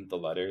on the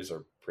letters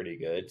are pretty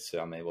good, so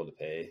I'm able to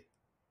pay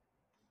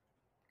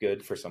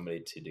good for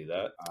somebody to do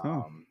that.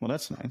 Well,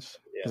 that's nice.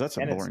 Yeah, that's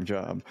a boring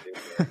job.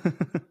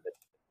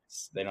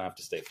 They don't have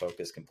to stay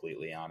focused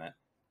completely on it.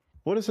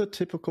 What does a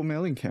typical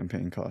mailing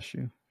campaign cost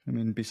you? I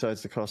mean,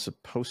 besides the cost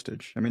of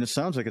postage. I mean, it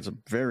sounds like it's a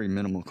very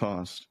minimal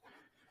cost.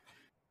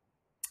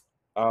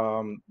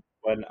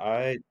 When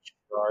I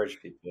charge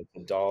people,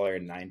 it's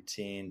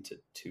 $1.19 to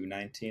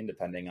 $2.19,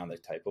 depending on the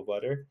type of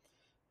letter.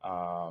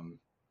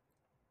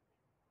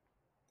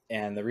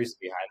 And the reason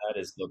behind that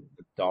is the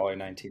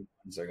 $1.19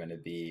 ones are going to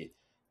be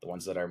the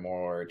ones that are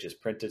more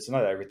just printed. So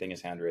not everything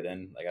is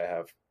handwritten. Like I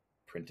have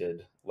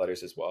printed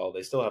letters as well.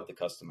 They still have the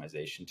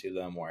customization to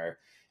them where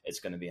it's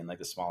going to be in like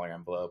the smaller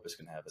envelope. It's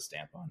going to have a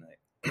stamp on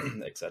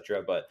it,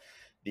 etc. But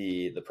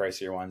the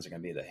pricier ones are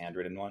going to be the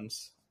handwritten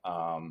ones.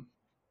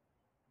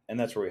 And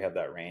that's where we have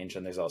that range.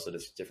 And there's also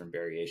just different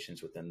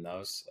variations within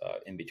those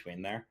in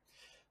between there.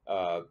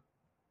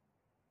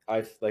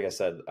 Like I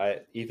said,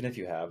 even if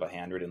you have a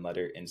handwritten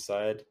letter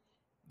inside,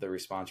 the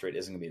response rate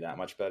isn't going to be that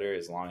much better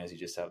as long as you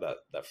just have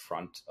that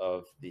front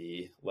of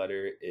the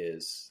letter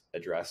is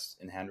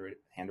addressed in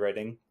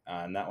handwriting.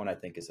 And that one I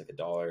think is like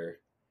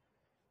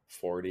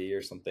 $1.40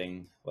 or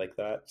something like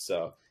that.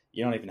 So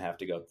you don't even have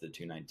to go up to the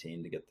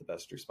 $2.19 to get the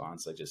best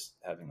response. Like just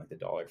having like the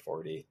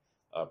 $1.40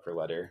 per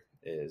letter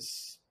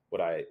is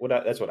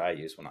that's what I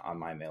use on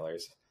my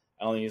mailers.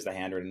 I only use the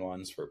handwritten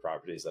ones for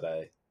properties that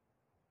I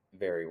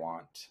very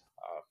want.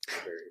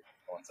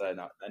 Ones that I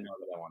know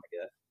that I want to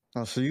get.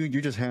 Oh, so you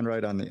just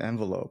handwrite on the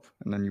envelope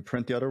and then you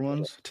print the other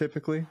ones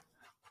typically,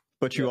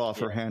 but you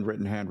offer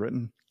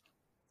handwritten.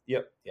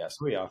 Yep. Yeah.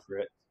 So we offer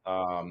it.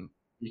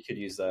 You could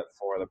use that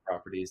for the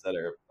properties that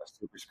are a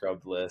super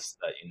scrubbed list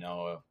that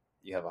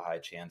you have a high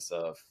chance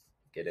of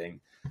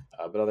getting,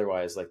 but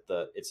otherwise,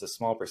 it's a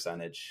small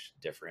percentage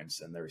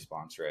difference in the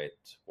response rate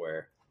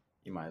where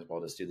you might as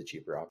well just do the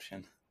cheaper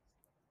option.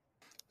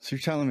 So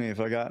you're telling me if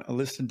I got a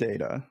list of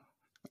data,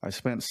 I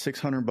spent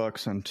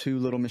 $600 on 2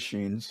 little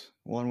machines.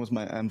 One was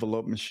my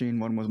envelope machine,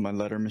 one was my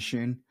letter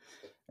machine.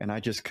 And I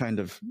just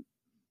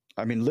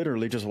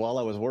literally just while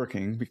I was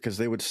working, because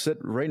they would sit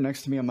right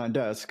next to me on my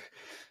desk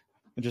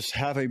and just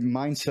have a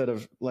mindset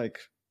of like,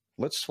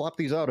 let's swap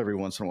these out every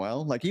once in a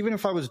while. Like even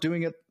if I was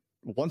doing it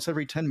once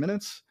every 10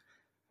 minutes,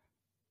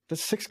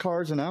 that's 6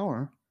 cards an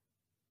hour.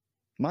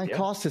 My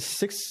cost is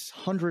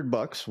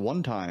 $600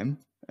 one time,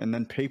 and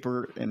then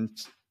paper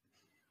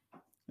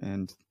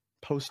and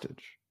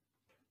postage.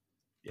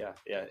 Yeah,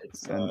 yeah,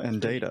 it's and pretty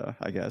neat. data,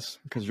 I guess,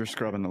 because you're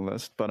scrubbing the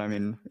list. But I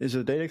mean, is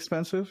the data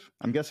expensive?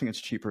 I'm guessing it's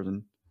cheaper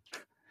than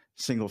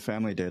single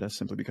family data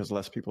simply because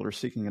less people are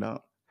seeking it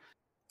out.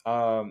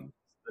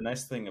 The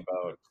nice thing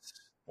about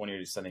when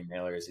you're sending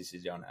mailers is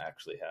you don't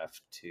actually have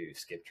to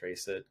skip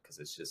trace it because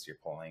it's just you're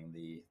pulling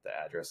the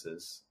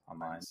addresses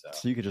online. So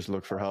So you could just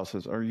look for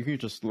houses, or you could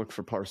just look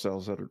for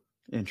parcels that are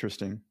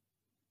interesting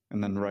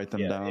and then write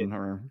them yeah, down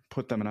or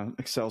put them in an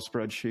Excel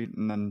spreadsheet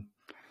and then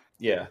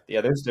yeah.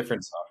 There's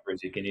different softwares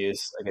you can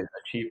use. Like a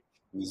cheap,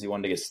 easy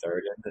one to get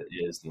started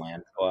is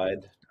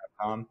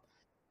landglide.com,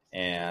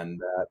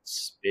 and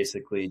that's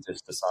basically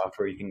just a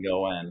software you can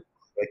go in,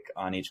 click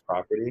on each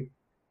property,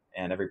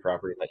 and every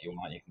property that you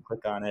want, you can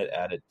click on it,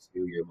 add it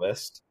to your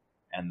list,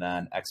 and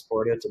then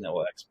export it, and it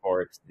will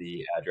export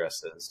the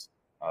addresses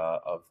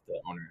of the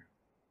owner,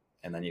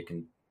 and then you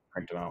can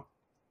print them out.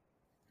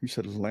 you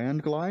said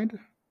land glide.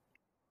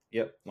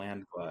 Yep,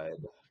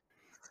 Landglide.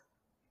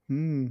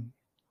 Hmm.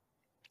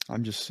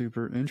 I'm just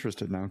super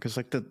interested now because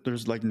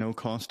there's like no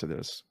cost to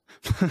this.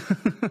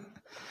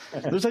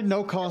 There's like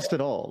no cost at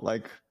all.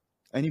 Like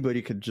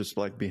anybody could just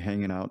like be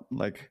hanging out.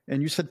 Like,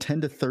 and you said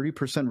 10 to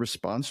 30%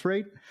 response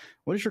rate.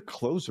 What is your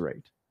close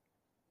rate?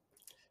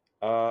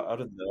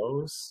 Out of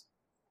those,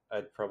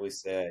 I'd probably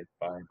say I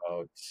buy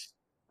about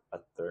a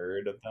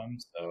third of them.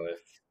 So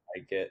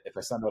if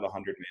I send out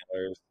 100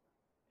 mailers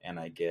and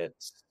I get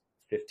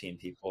 15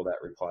 people that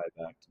reply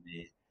back to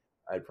me,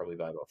 I'd probably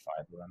buy about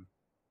five of them.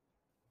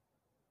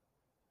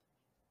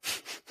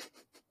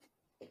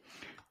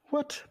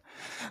 What?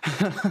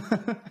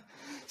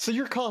 So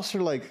your costs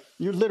are like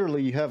you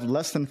have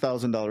less than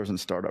 $1,000 in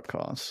startup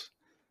costs.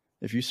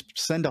 If you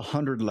send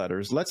 100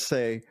 letters, let's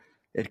say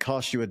it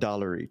costs you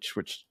 $1 each,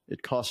 which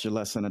it costs you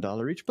less than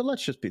 $1 each, but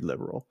let's just be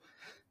liberal.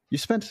 You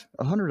spent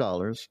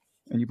 $100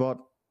 and you bought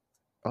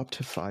up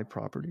to 5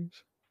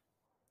 properties.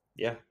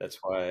 Yeah, that's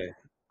why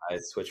I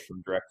switched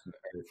from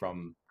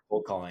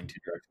cold calling to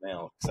direct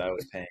mail because I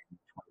was paying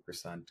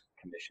 20%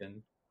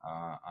 commission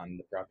on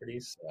the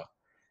properties. So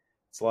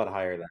it's a lot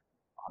higher than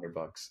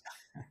 $100.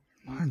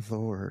 My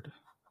lord.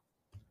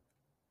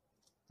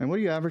 And what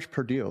do you average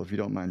per deal if you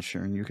don't mind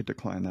sharing? You could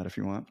decline that if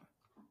you want.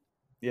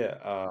 Yeah,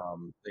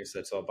 like I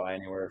said, so I'll buy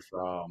anywhere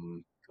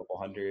from a couple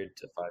hundred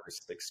to 5 or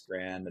 6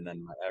 grand, and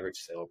then my average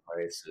sale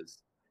price is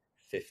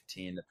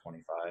 15 to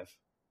 25.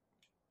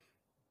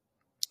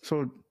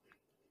 So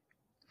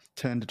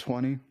 10 to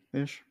 20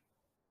 ish.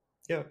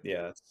 Yeah,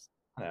 yeah, it's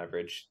on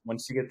average.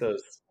 Once you get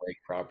those lake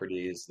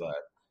properties that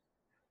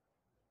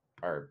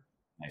are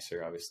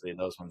nicer, obviously,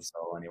 those ones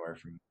sell anywhere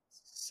from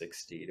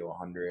 60 to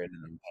 100,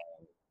 and then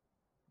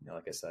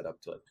like I said,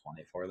 up to like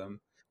 20 for them.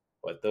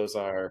 But those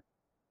are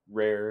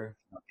rare.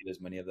 You don't get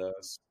as many of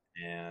those,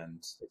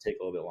 and they take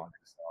a little bit longer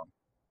to sell.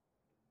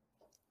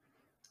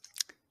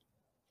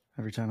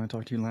 Every time I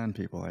talk to you land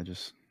people, I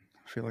just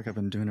feel like I've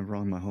been doing it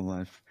wrong my whole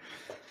life.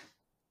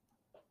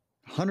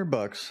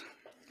 $100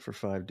 for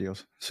 5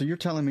 deals. So you're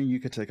telling me you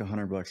could take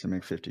 $100 and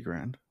make 50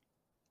 grand?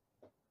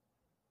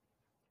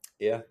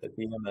 Yeah, that'd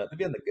be on the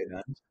good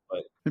end,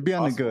 but It'd be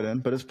on the good possible.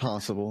 end, but it's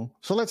possible.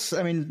 So let's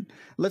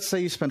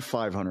say you spend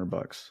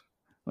 $500.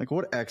 Like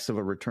what X of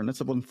a return? That's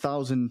a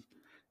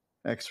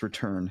 1,000X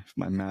return, if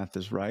my math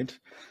is right.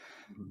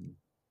 Mhm.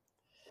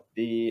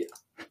 The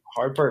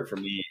hard part for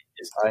me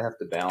is I have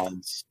to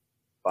balance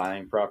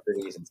buying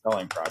properties and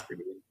selling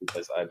properties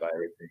because I buy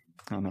everything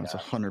Oh in no, it's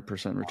cash.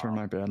 100% return. Um,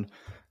 My bad.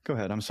 Go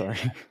ahead. I'm sorry.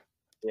 and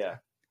yeah,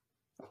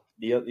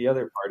 the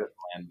other part of the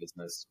land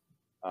business.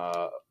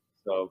 Uh,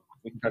 so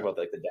we can talk about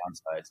like the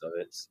downsides of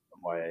it.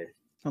 Why it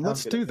And sounds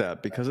let's good at do first, that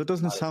but because it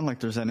doesn't not as sound like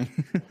there's any.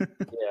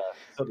 yeah.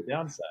 So the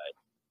downside,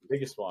 the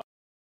biggest one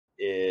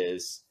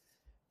is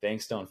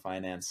banks don't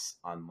finance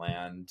on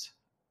land,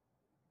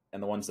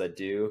 and the ones that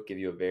do give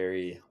you a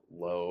very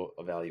low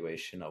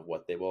evaluation of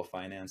what they will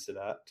finance it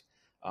at.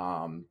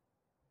 Um,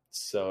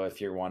 so if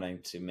you're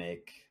wanting to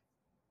make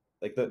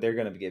they're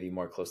going to give you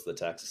more close to the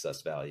tax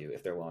assessed value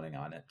if they're loaning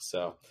on it.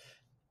 So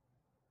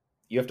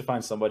you have to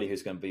find somebody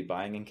who's going to be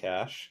buying in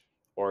cash,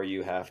 or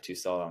you have to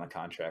sell it on a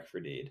contract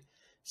for deed.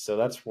 So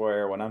that's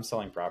where when I'm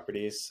selling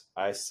properties,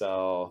 I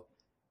sell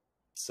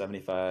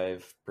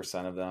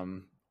 75% of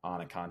them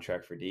on a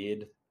contract for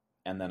deed,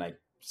 and then I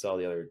sell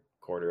the other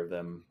quarter of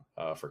them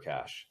for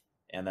cash.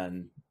 And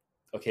then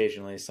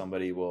occasionally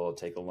somebody will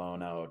take a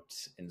loan out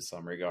in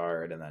some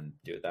regard and then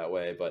do it that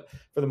way. But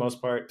for the most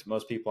part,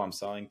 most people I'm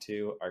selling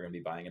to are going to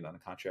be buying it on a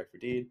contract for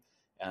deed,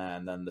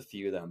 and then the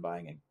few that I'm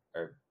buying in,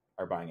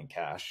 are buying in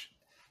cash.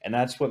 And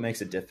that's what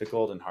makes it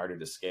difficult and harder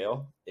to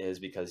scale is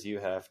because you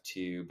have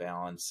to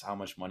balance how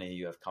much money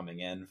you have coming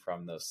in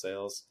from those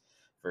sales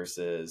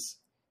versus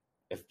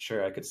if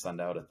sure I could send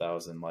out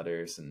 1,000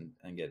 letters and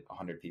get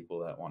 100 people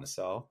that want to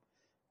sell,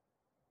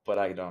 but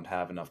I don't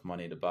have enough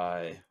money to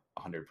buy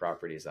 100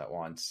 properties at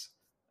once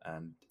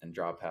and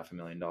drop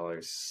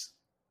 $500,000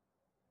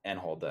 and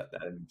hold that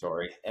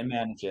inventory and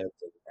manage it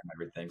and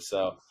everything.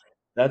 So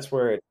that's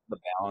where the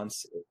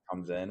balance it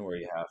comes in, where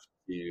you have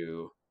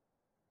to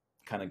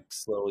kind of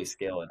slowly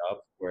scale it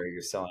up where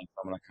you're selling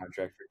someone a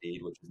contract for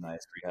deed, which is nice,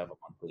 where you have a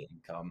monthly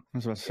income. I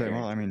was about to say,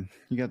 well, I mean,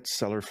 you got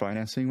seller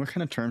financing. What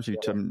kind of terms do you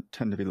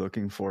tend to be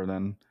looking for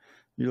then?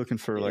 You looking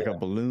for like a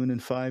balloon in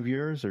 5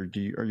 years, or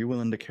are you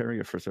willing to carry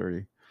it for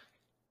 30?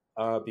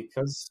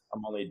 Because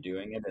I'm only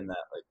doing it in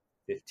that like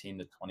 15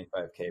 to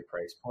 25K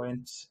price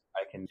point,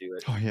 I can do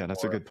it Oh yeah,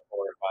 that's a good 4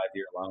 or 5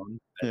 year loan.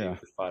 I yeah. do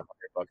for $500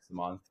 a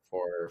month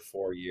for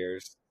 4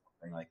 years,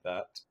 something like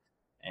that.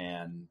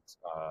 And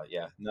I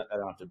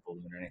don't have to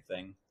balloon or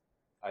anything.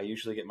 I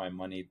usually get my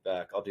money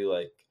back. I'll do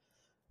like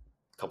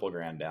a couple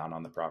grand down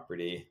on the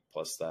property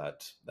plus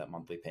that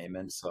monthly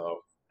payment.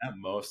 So at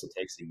most, it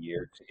takes a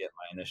year to get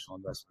my initial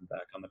investment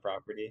back on the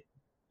property.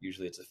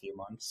 Usually, it's a few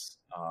months,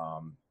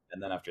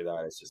 and then after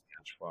that, it's just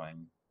cash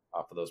flowing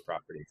off of those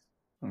properties.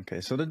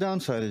 Okay, so the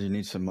downside is you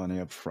need some money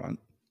up front.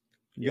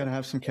 You got to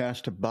have some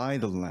cash to buy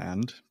the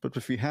land, but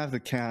if you have the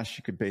cash,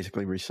 you could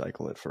basically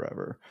recycle it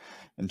forever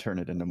and turn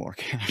it into more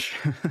cash.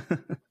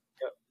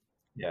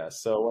 Yeah,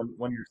 so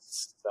when you're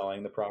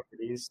selling the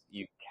properties,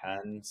 you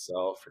can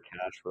sell for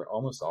cash for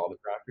almost all the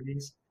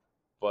properties,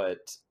 but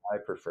I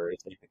prefer to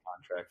take the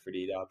contract for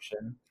deed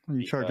option.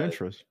 You charge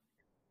interest.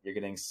 You're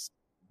getting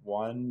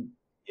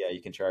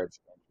you can charge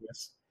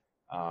interest,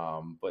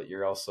 but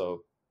you're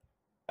also,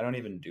 I don't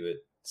even do it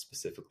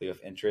specifically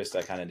with interest.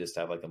 I kind of just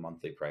have like a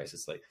monthly price.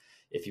 It's like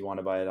if you want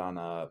to buy it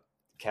on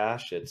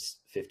cash, it's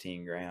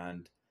 15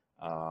 grand.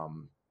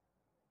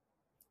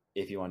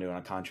 If you want to do it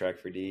on a contract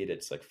for deed,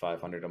 it's like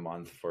 500 a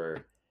month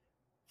for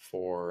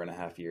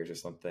 4.5 years or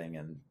something.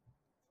 And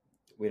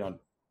we don't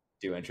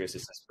do interest.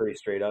 It's just pretty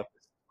straight up.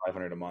 It's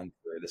 500 a month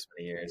for this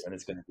many years, and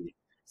it's going to be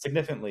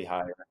significantly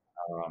higher.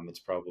 It's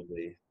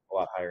probably a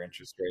lot higher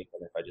interest rate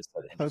than if I just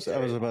had interest. I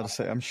was about to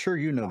say, I'm sure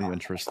you know the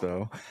interest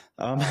though.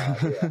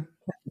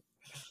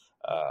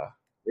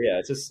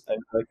 It's just I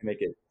like to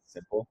make it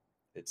simple.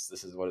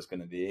 This is what it's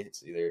going to be.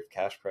 It's either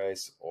cash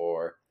price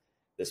or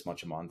this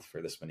much a month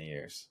for this many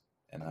years.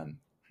 And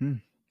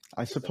then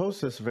I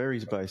suppose this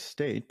varies by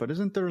state, but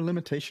isn't there a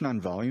limitation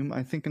on volume?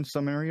 I think in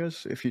some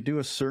areas, if you do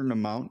a certain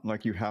amount,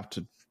 like you have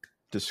to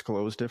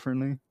disclose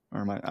differently.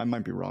 Or I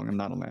might be wrong. I'm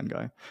not a land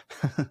guy.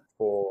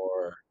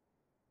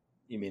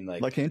 You mean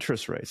like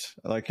interest rates?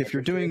 Like if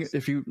you're doing,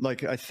 if you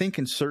like, I think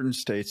in certain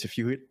states, if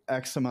you hit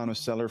X amount of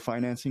seller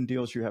financing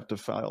deals, you have to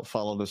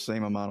follow the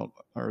same amount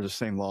or the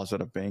same laws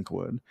that a bank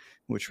would,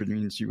 which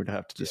means you would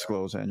have to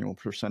disclose annual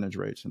percentage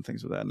rates and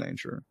things of that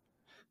nature.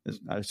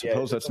 I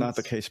suppose that's not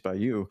the case by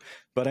you,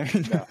 but I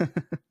mean, no.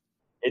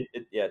 It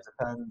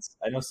depends.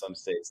 I know some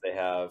states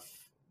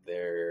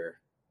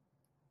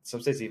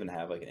some states even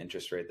have like an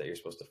interest rate that you're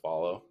supposed to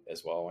follow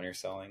as well when you're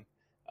selling.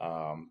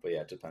 But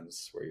yeah, it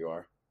depends where you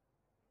are.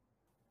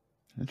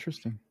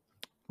 Interesting.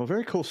 Well,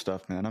 very cool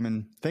stuff, man. I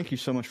mean, thank you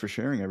so much for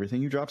sharing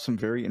everything. You dropped some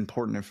very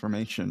important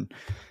information.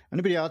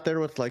 Anybody out there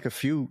with like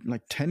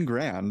 10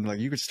 grand, like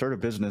you could start a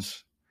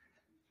business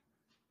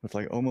with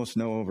like almost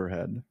no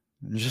overhead.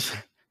 And just,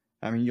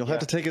 I mean, you'll have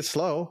to take it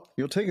slow.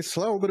 You'll take it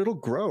slow, but it'll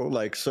grow.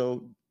 Like,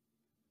 so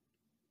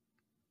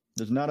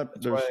there's not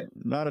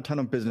a ton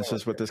of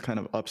businesses with this kind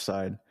of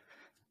upside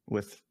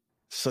with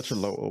such a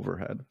low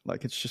overhead.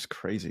 Like, it's just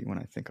crazy when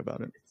I think about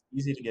it. It's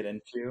easy to get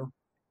into.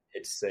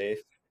 It's safe.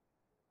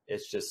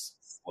 It's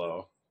just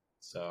slow.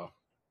 So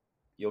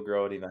you'll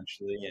grow it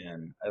eventually.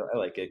 And I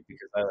like it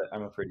because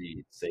I'm a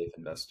pretty safe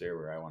investor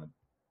where I want to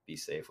be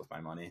safe with my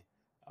money.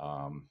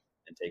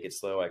 And take it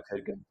slow. I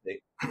could go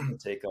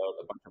take out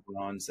a bunch of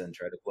loans and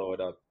try to blow it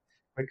up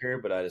quicker,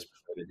 but I just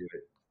prefer to do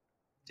it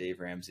Dave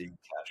Ramsey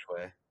cash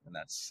way, and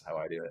that's how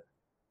I do it.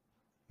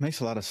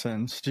 Makes a lot of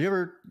sense. Do you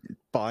ever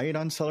buy it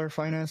on seller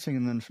financing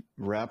and then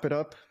wrap it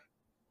up?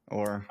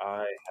 Or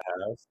I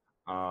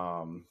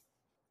have.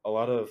 A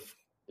lot of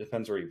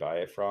depends where you buy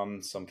it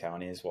from. Some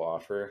counties will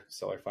offer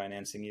seller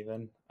financing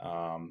even,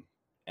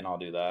 and I'll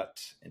do that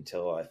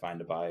until I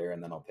find a buyer,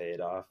 and then I'll pay it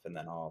off, and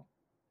then I'll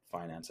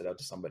finance it out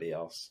to somebody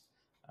else.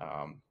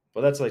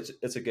 But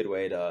it's a good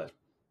way to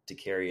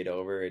carry it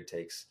over. It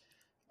takes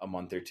a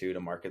month or two to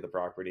market the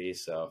property,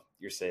 so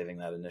you're saving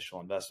that initial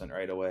investment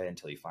right away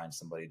until you find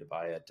somebody to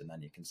buy it, and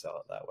then you can sell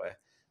it that way.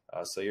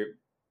 So you're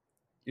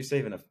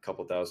saving a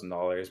couple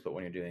 $1,000s, but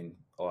when you're doing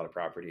a lot of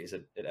properties,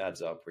 it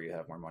adds up where you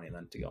have more money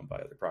then to go and buy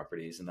other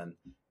properties and then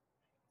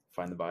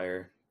find the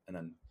buyer, and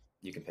then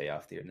you can pay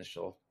off the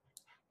initial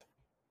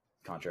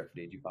contract for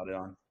deed you bought it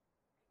on.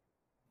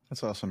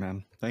 That's awesome,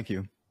 man. Thank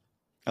you.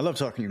 I love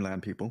talking to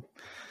land people.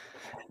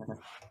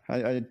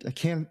 I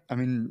can't, I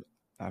mean,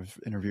 I've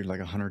interviewed like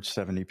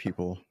 170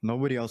 people.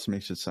 Nobody else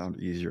makes it sound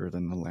easier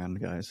than the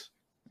land guys.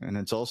 And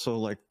it's also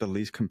like the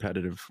least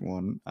competitive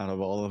one out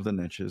of all of the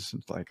niches.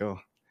 It's like, oh,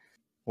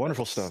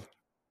 wonderful stuff.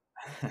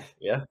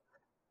 Yeah.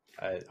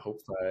 I hope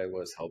I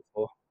was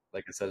helpful.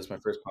 Like I said, it's my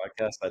first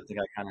podcast. I think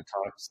I kind of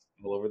talked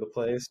all over the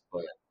place,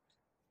 but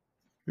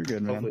you're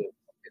good, man. Hopefully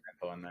get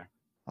info in there.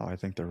 Oh, I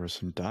think there were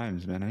some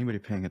dimes, man. Anybody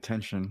paying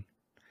attention?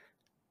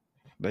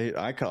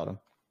 I caught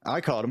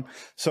him.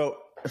 So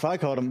if I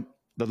caught him,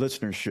 the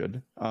listeners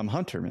should.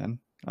 Hunter, man,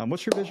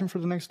 what's your vision for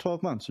the next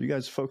 12 months? Are you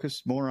guys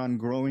focused more on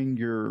growing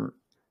your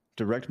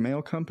direct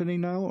mail company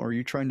now, or are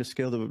you trying to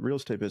scale the real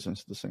estate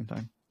business at the same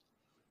time?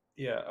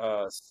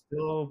 Yeah,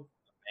 still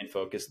main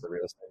focus of the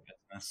real estate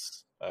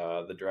business.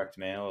 The direct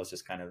mail is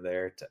just kind of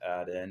there to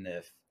add in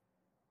if,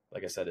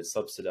 like I said, it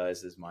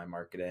subsidizes my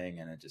marketing,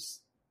 and it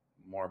just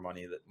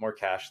more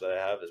cash that I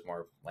have is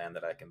more land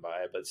that I can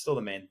buy. But still,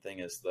 the main thing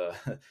is the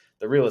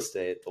the real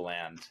estate, the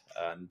land,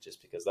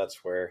 just because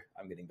that's where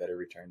I'm getting better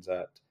returns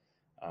at,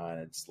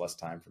 and it's less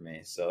time for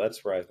me. So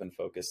that's where I've been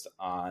focused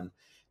on,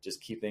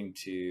 just keeping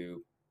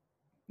to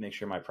make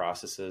sure my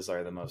processes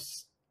are the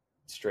most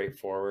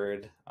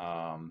straightforward.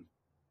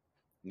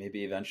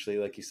 Maybe eventually,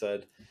 like you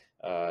said,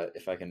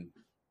 if I can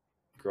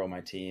grow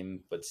my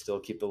team, but still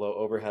keep the low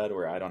overhead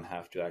where I don't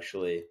have to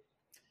actually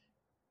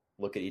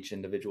look at each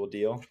individual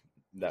deal,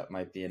 that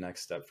might be a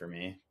next step for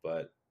me.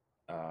 But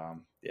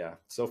yeah,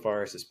 so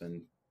far it's just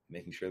been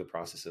making sure the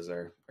processes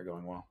are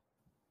going well.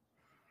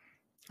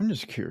 I'm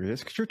just curious,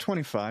 because you're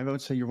 25. I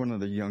would say you're one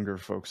of the younger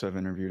folks I've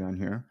interviewed on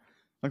here.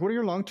 Like, what are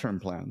your long-term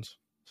plans?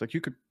 It's like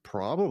you could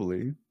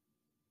probably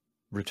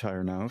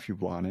retire now if you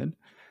wanted.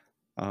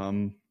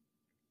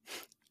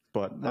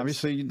 But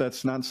obviously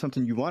that's not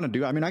something you want to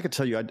do. I mean, I could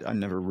tell you I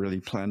never really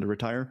plan to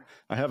retire.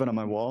 I have it on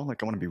my wall.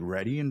 Like, I want to be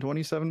ready in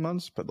 27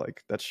 months, but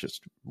like, that's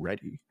just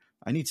ready.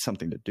 I need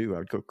something to do. I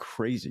would go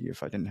crazy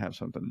if I didn't have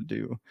something to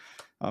do.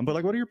 But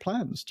like, what are your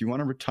plans? Do you want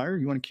to retire?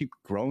 You want to keep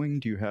growing?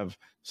 Do you have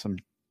some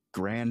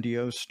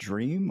grandiose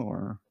dream,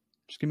 or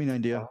just give me an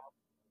idea?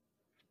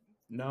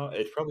 No,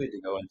 it's probably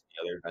to go into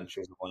the other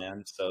ventures of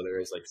land. So there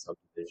is like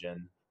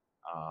subdivision,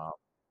 um,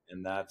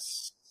 and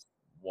that's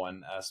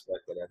one aspect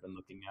that I've been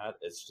looking at.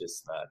 It's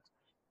just that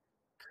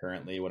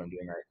currently what I'm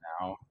doing right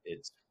now,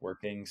 it's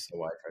working, so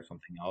why try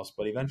something else?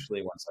 But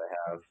eventually, once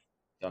I have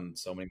done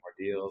so many more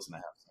deals and I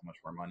have so much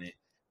more money,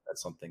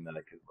 that's something that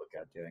I could look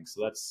at doing.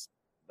 So that's,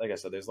 like I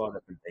said, there's a lot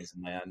of different things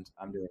in land.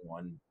 I'm doing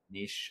one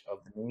niche of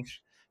the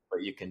niche,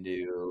 but you can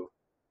do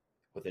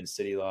within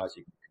city lots,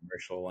 you can do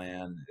commercial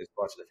land. There's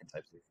lots of different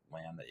types of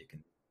land that you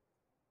can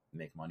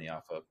make money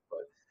off of.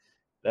 But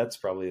that's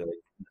probably like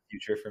in the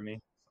future for me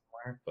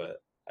somewhere.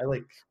 But I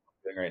like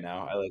what I'm doing right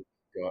now. I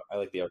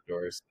like the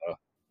outdoors. So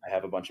I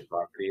have a bunch of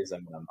properties,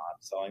 and when I'm not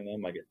selling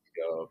them, I get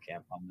to go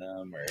camp on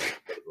them or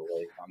go to the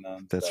lake on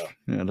them.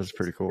 That's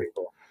pretty cool.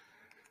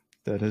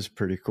 That is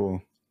pretty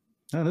cool.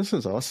 Oh, this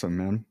is awesome,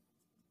 man.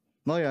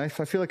 Well, yeah, I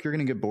feel like you're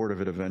going to get bored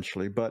of it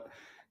eventually, but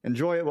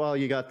enjoy it while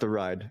you got the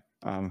ride.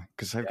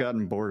 Because I've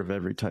gotten bored of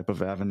every type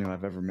of avenue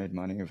I've ever made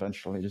money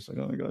eventually. Just like,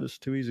 oh my God, it's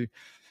too easy.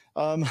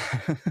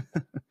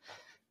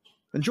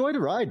 Enjoy the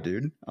ride,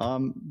 dude.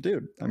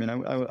 Dude, I mean,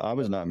 I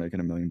was not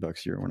making $1 million a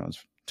year when I was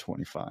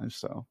 25,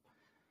 so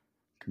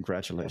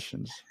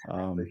congratulations.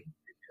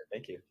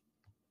 Thank you.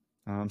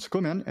 So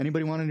cool, man.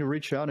 Anybody wanting to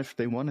reach out if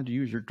they wanted to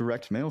use your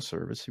direct mail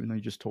service, even though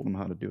you just told them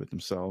how to do it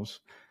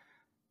themselves,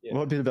 what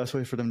would be the best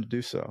way for them to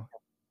do so?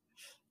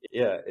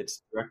 Yeah,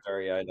 it's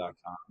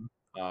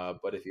directrei.com.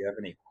 But if you have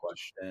any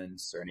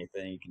questions or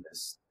anything, you can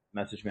just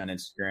message me on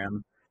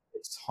Instagram.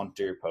 It's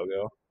Hunter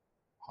Pogo,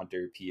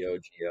 Hunter Pogo.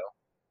 If you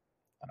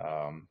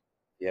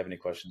have any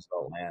questions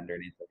about land or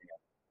anything,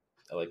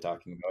 I like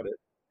talking about it.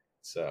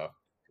 So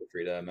feel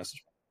free to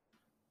message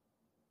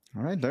me.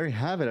 All right, there you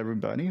have it,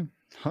 everybody.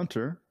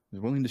 Hunter is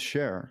willing to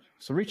share.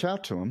 So reach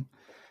out to him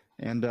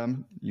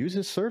and use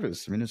his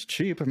service. I mean, it's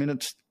cheap. I mean,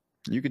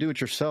 you could do it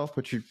yourself,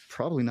 but you're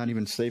probably not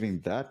even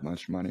saving that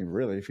much money,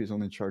 really, if he's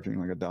only charging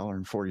like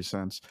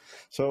 $1.40.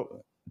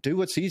 So do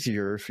what's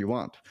easier if you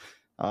want.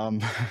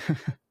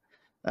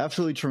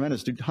 Absolutely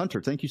tremendous. Dude,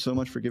 Hunter, thank you so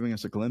much for giving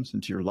us a glimpse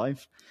into your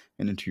life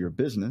and into your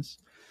business.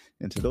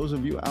 And to those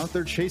of you out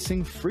there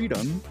chasing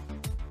freedom,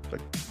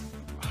 like,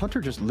 Hunter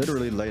just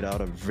literally laid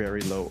out a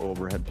very low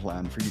overhead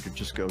plan for you to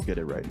just go get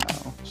it right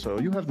now. So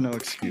you have no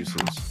excuses.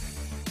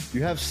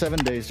 You have 7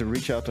 days to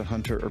reach out to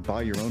Hunter or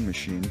buy your own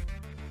machine.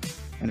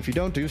 And if you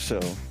don't do so,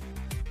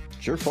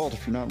 it's your fault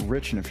if you're not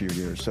rich in a few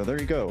years. So there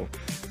you go.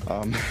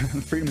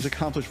 Freedom is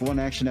accomplished one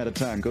action at a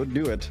time. Go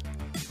do it.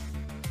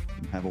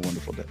 And have a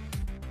wonderful day.